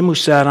 and Him who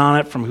sat on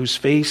it, from whose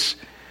face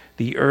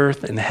the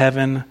earth and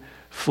heaven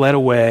fled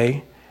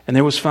away, and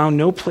there was found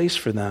no place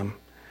for them.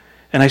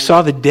 And I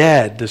saw the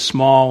dead, the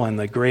small and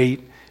the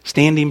great,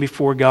 standing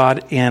before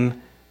God, and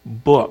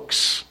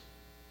books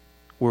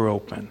were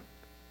open.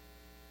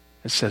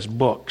 It says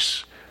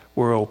books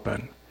were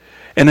open.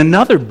 And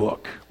another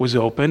book was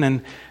open,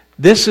 and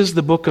this is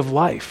the book of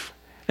life.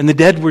 And the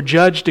dead were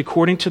judged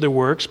according to their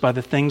works by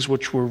the things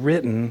which were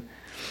written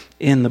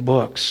in the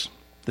books.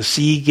 The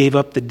sea gave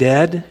up the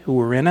dead who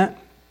were in it.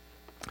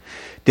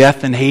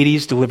 Death and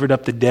Hades delivered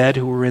up the dead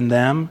who were in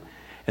them,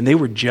 and they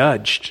were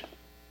judged,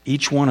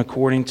 each one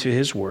according to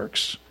his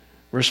works.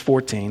 Verse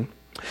 14.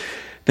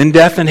 Then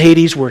death and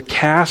Hades were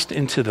cast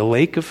into the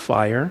lake of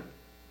fire.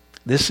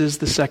 This is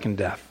the second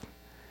death.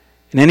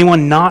 And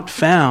anyone not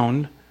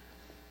found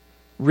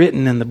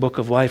written in the book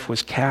of life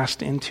was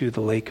cast into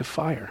the lake of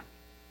fire.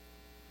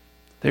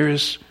 There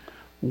is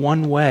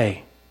one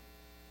way,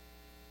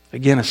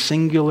 again, a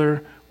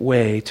singular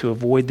way to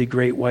avoid the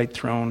great white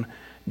throne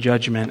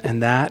judgment,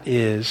 and that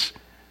is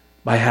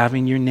by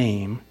having your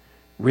name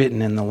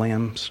written in the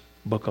Lamb's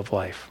book of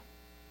life.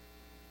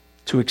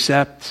 To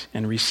accept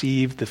and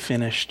receive the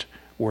finished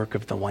work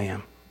of the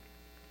Lamb.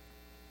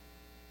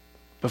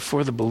 But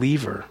for the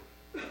believer,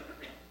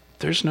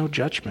 there's no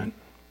judgment.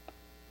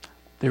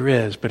 There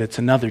is, but it's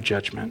another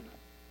judgment.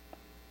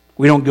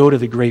 We don't go to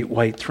the great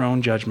white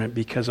throne judgment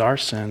because our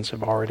sins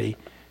have already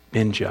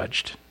been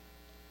judged.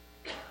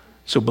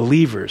 So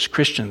believers,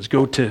 Christians,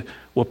 go to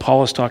what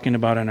Paul is talking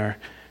about in our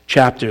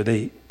chapter.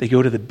 They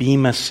go to the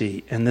Bema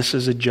seat, and this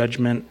is a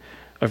judgment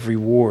of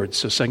reward.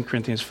 So 2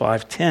 Corinthians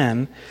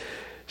 5:10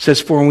 says,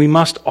 "For we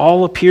must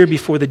all appear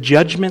before the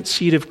judgment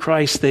seat of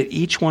Christ, that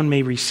each one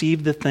may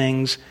receive the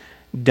things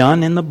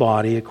done in the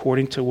body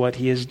according to what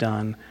he has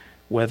done,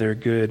 whether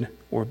good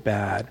or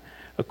bad."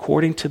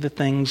 According to the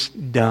things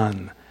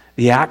done,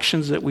 the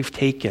actions that we've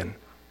taken,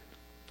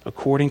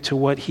 according to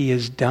what he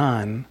has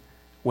done,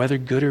 whether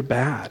good or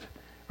bad.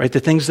 Right? The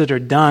things that are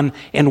done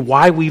and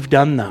why we've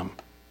done them.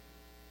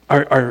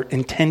 Our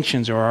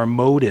intentions or our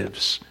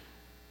motives.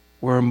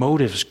 Were our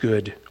motives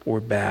good or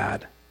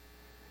bad?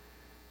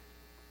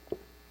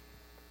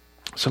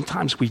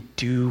 Sometimes we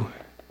do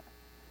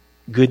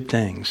good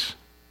things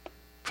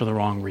for the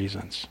wrong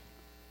reasons.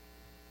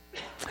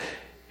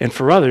 And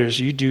for others,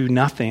 you do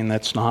nothing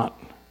that's not,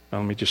 well,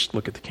 let me just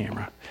look at the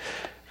camera.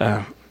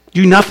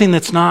 Do nothing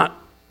that's not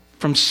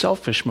from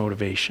selfish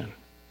motivation.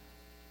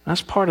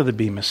 That's part of the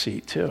Bema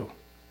seat too.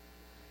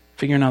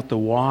 Figuring out the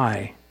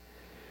why.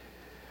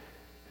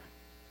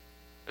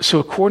 So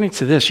according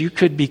to this, you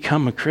could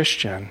become a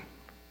Christian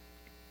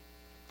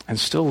and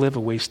still live a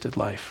wasted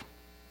life.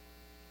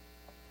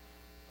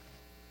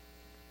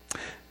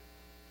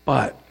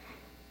 But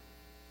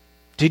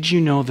did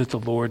you know that the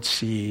Lord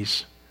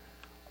sees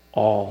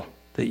all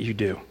that you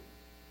do?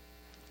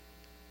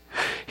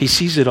 He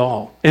sees it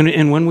all.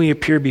 And when we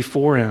appear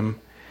before him,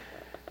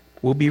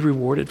 we'll be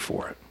rewarded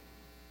for it.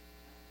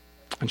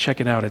 And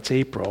check it out, it's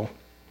April.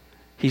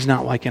 He's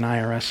not like an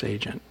IRS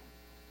agent.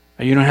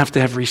 You don't have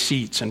to have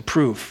receipts and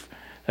proof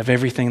of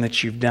everything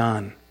that you've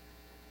done.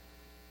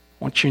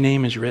 Once your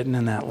name is written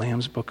in that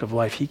Lamb's book of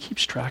life, he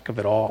keeps track of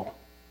it all.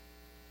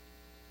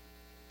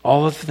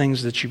 All of the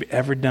things that you've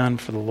ever done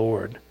for the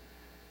Lord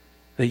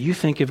that you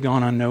think have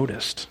gone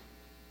unnoticed.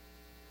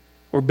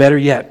 Or better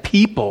yet,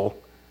 people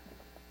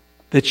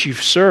that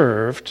you've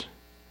served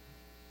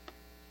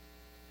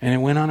and it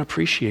went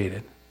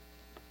unappreciated.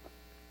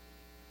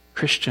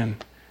 Christian,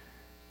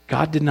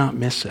 God did not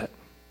miss it.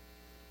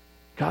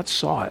 God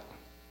saw it.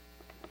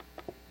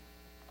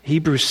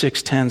 Hebrews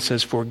 6:10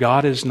 says, "For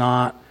God is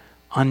not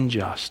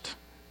unjust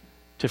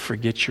to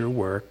forget your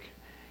work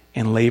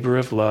and labor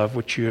of love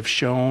which you have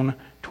shown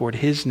toward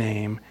his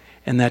name,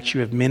 and that you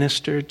have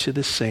ministered to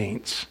the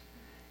saints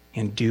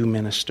and do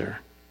minister."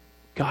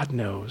 God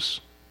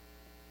knows.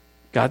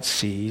 God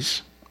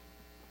sees.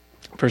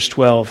 Verse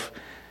 12,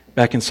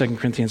 back in 2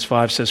 Corinthians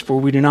 5 says, "For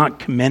we do not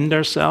commend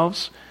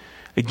ourselves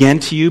again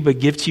to you, but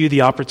give to you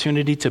the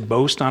opportunity to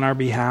boast on our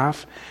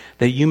behalf,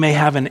 that you may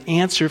have an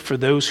answer for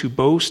those who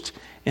boast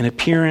in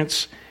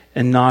appearance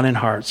and not in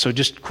heart." So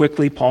just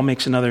quickly, Paul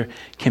makes another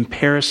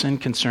comparison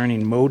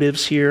concerning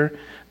motives here.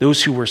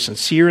 Those who were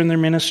sincere in their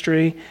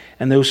ministry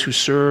and those who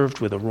served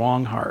with a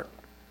wrong heart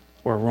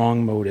or a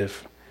wrong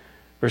motive.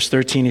 Verse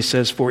 13, he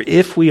says, "For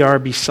if we are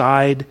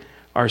beside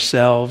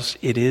ourselves,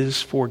 it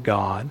is for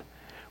God.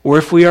 Or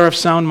if we are of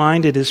sound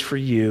mind, it is for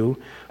you.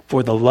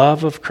 For the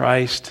love of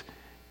Christ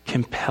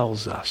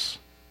compels us."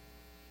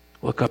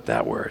 Look up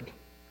that word.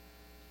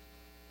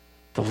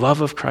 The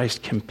love of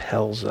Christ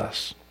compels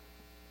us.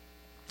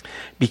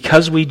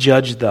 "Because we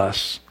judge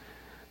thus,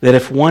 that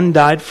if one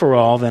died for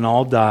all, then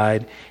all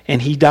died,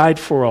 and he died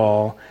for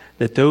all,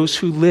 that those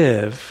who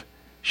live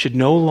should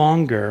no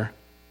longer..."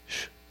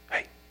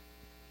 Hey.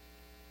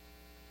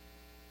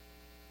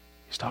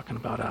 He's talking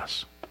about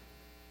us.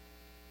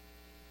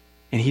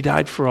 "And he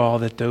died for all,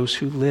 that those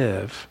who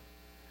live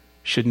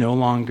should no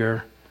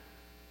longer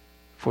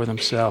for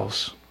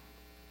themselves,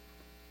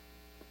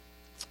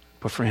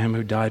 but for him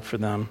who died for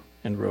them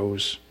and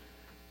rose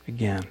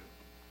again."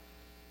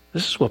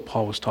 This is what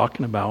Paul was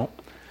talking about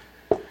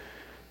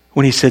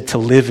when he said to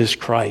live is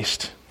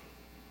Christ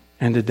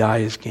and to die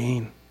is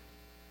gain.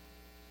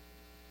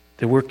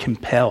 That we're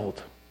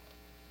compelled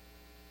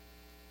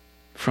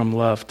from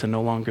love to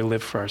no longer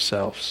live for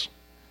ourselves,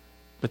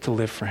 but to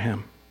live for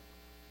him.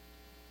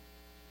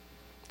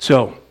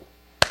 So,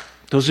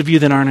 those of you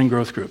that aren't in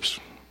growth groups,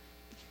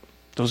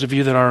 those of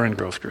you that are in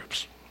growth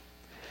groups,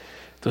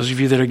 those of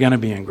you that are going to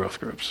be in growth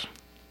groups,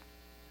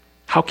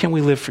 how can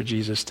we live for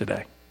Jesus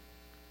today?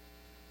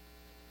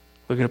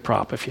 Look at a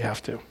prop if you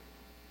have to.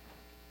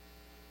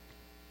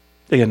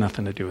 They got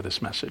nothing to do with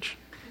this message.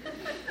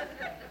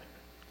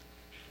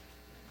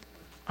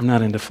 I'm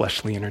not into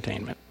fleshly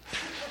entertainment.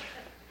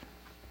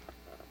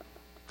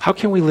 How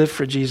can we live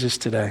for Jesus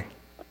today?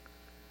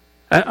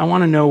 I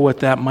want to know what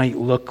that might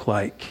look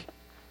like.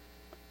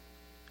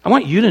 I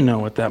want you to know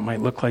what that might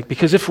look like,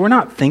 because if we're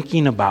not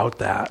thinking about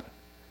that,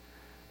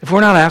 if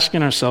we're not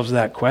asking ourselves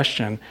that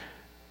question,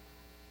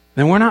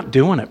 then we're not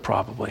doing it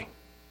probably.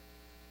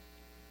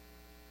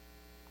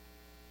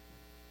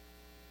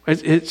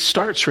 It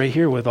starts right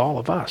here with all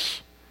of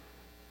us.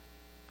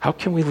 How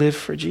can we live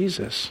for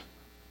Jesus?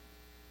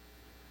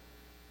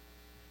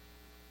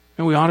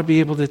 And we ought to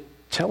be able to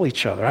tell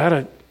each other. I ought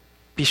to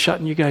be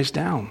shutting you guys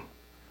down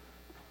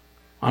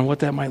on what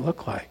that might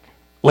look like.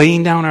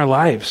 Laying down our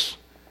lives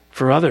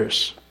for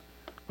others.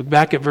 Look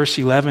back at verse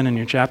 11 in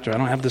your chapter. I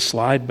don't have the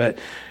slide, but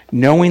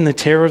knowing the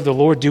terror of the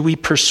Lord, do we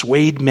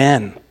persuade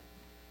men?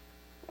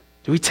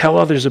 Do we tell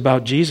others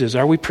about Jesus?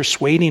 Are we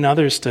persuading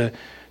others to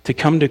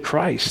come to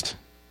Christ?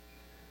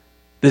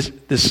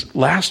 This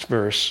last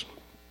verse,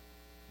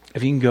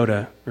 if you can go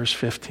to verse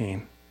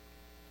 15,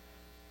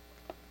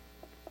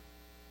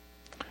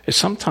 is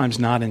sometimes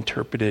not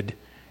interpreted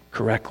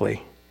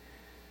correctly.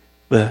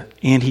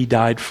 And he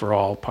died for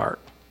all part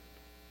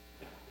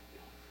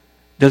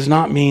does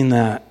not mean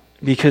that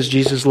because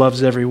Jesus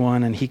loves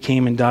everyone and he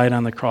came and died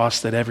on the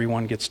cross that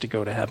everyone gets to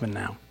go to heaven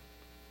now.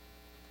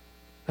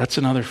 That's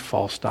another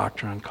false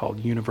doctrine called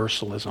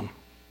universalism.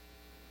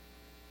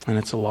 And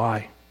it's a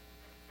lie.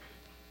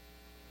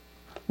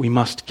 We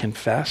must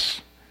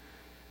confess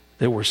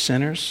that we're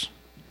sinners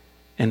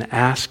and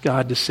ask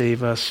God to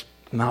save us,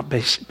 not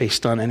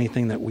based on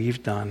anything that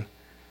we've done,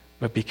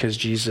 but because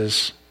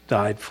Jesus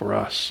died for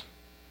us.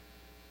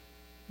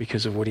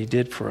 Because of what he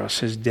did for us,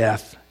 his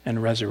death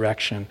and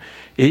resurrection.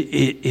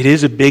 It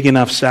is a big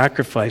enough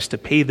sacrifice to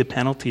pay the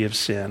penalty of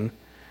sin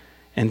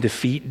and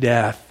defeat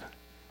death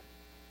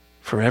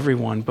for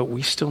everyone, but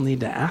we still need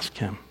to ask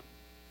him.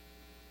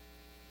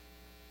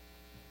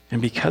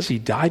 And because he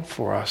died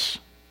for us,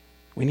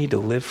 we need to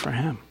live for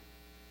him.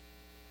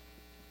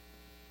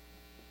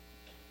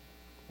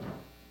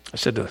 I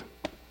said to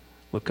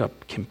look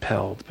up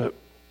compelled, but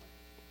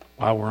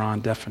while we're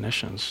on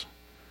definitions,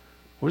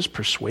 what does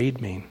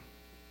persuade mean?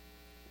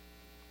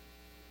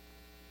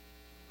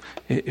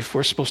 If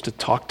we're supposed to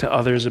talk to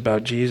others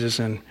about Jesus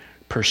and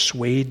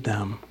persuade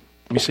them,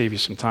 let me save you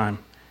some time.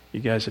 You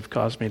guys have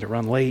caused me to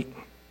run late.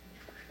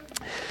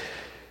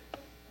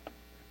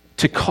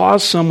 To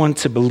cause someone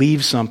to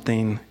believe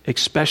something,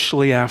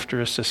 especially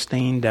after a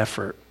sustained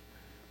effort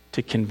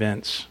to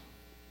convince.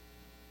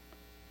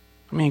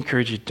 Let me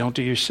encourage you, don't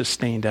do your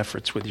sustained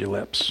efforts with your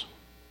lips.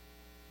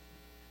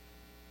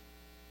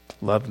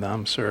 Love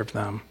them, serve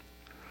them.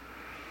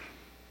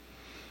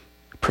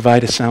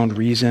 Provide a sound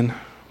reason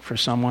for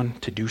someone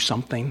to do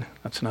something.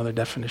 That's another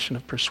definition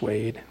of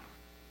persuade.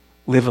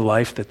 Live a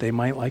life that they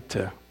might like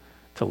to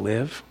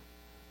live,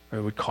 or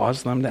it would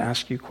cause them to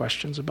ask you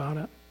questions about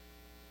it.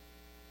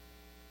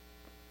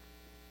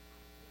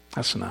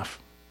 That's enough.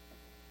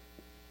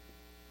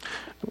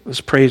 Let's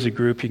pray as a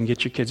group. You can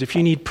get your kids. If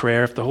you need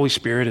prayer, if the Holy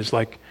Spirit is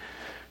like,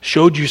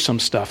 showed you some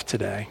stuff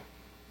today,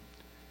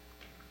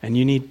 and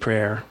you need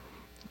prayer,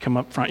 come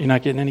up front. You're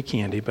not getting any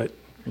candy, but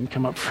you can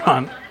come up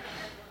front,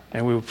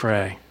 and we will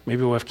pray.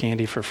 Maybe we'll have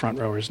candy for front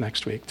rowers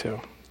next week too.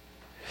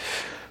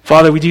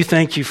 Father, we do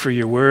thank you for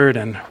your word,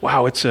 and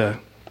wow, it's a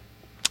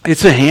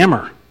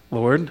hammer,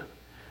 Lord.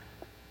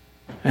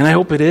 And I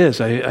hope it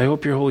is. I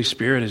hope your Holy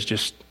Spirit is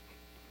just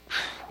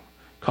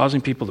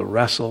causing people to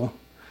wrestle.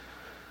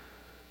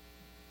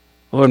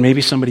 Lord,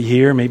 maybe somebody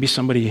here, maybe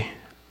somebody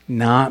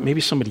not,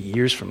 maybe somebody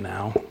years from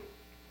now.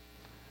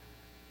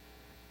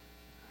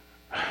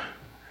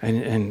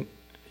 And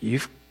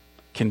you've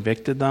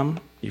convicted them.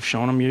 You've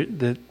shown them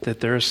that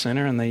they're a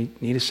sinner and they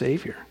need a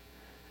Savior.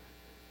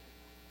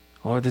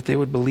 Lord, that they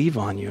would believe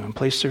on you and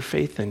place their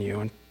faith in you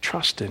and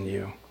trust in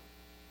you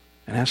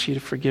and ask you to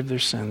forgive their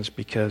sins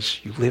because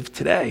you live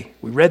today.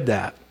 We read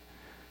that.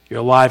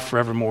 You're alive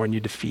forevermore and you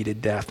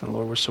defeated death. And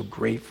Lord, we're so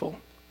grateful.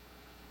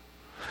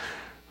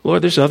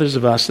 Lord, there's others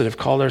of us that have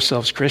called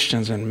ourselves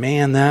Christians, and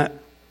man, that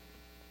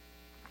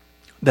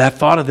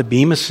thought of the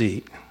Bema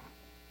seat,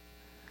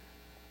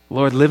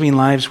 Lord, living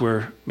lives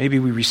where maybe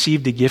we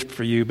received a gift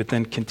for you, but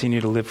then continue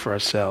to live for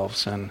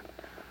ourselves, and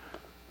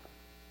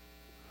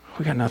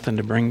we got nothing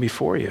to bring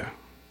before you.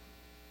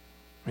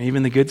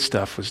 Even the good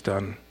stuff was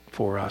done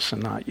for us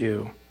and not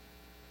you.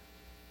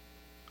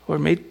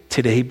 Lord, may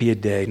today be a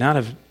day, not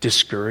of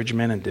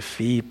discouragement and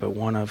defeat, but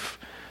one of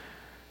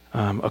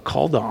a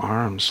call to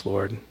arms,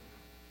 Lord.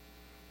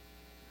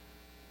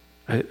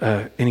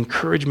 an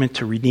encouragement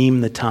to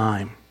redeem the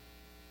time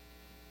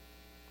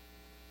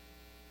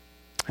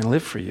and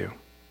live for you.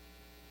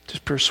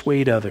 Just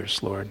persuade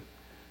others, Lord.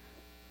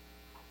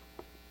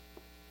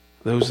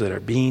 Those that are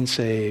being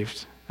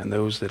saved and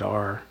those that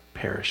are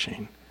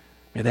perishing.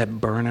 May that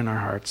burn in our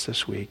hearts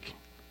this week.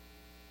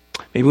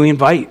 Maybe we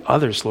invite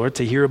others, Lord,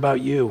 to hear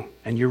about you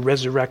and your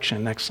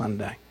resurrection next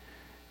Sunday.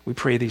 We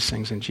pray these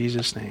things in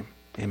Jesus' name.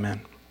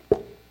 Amen.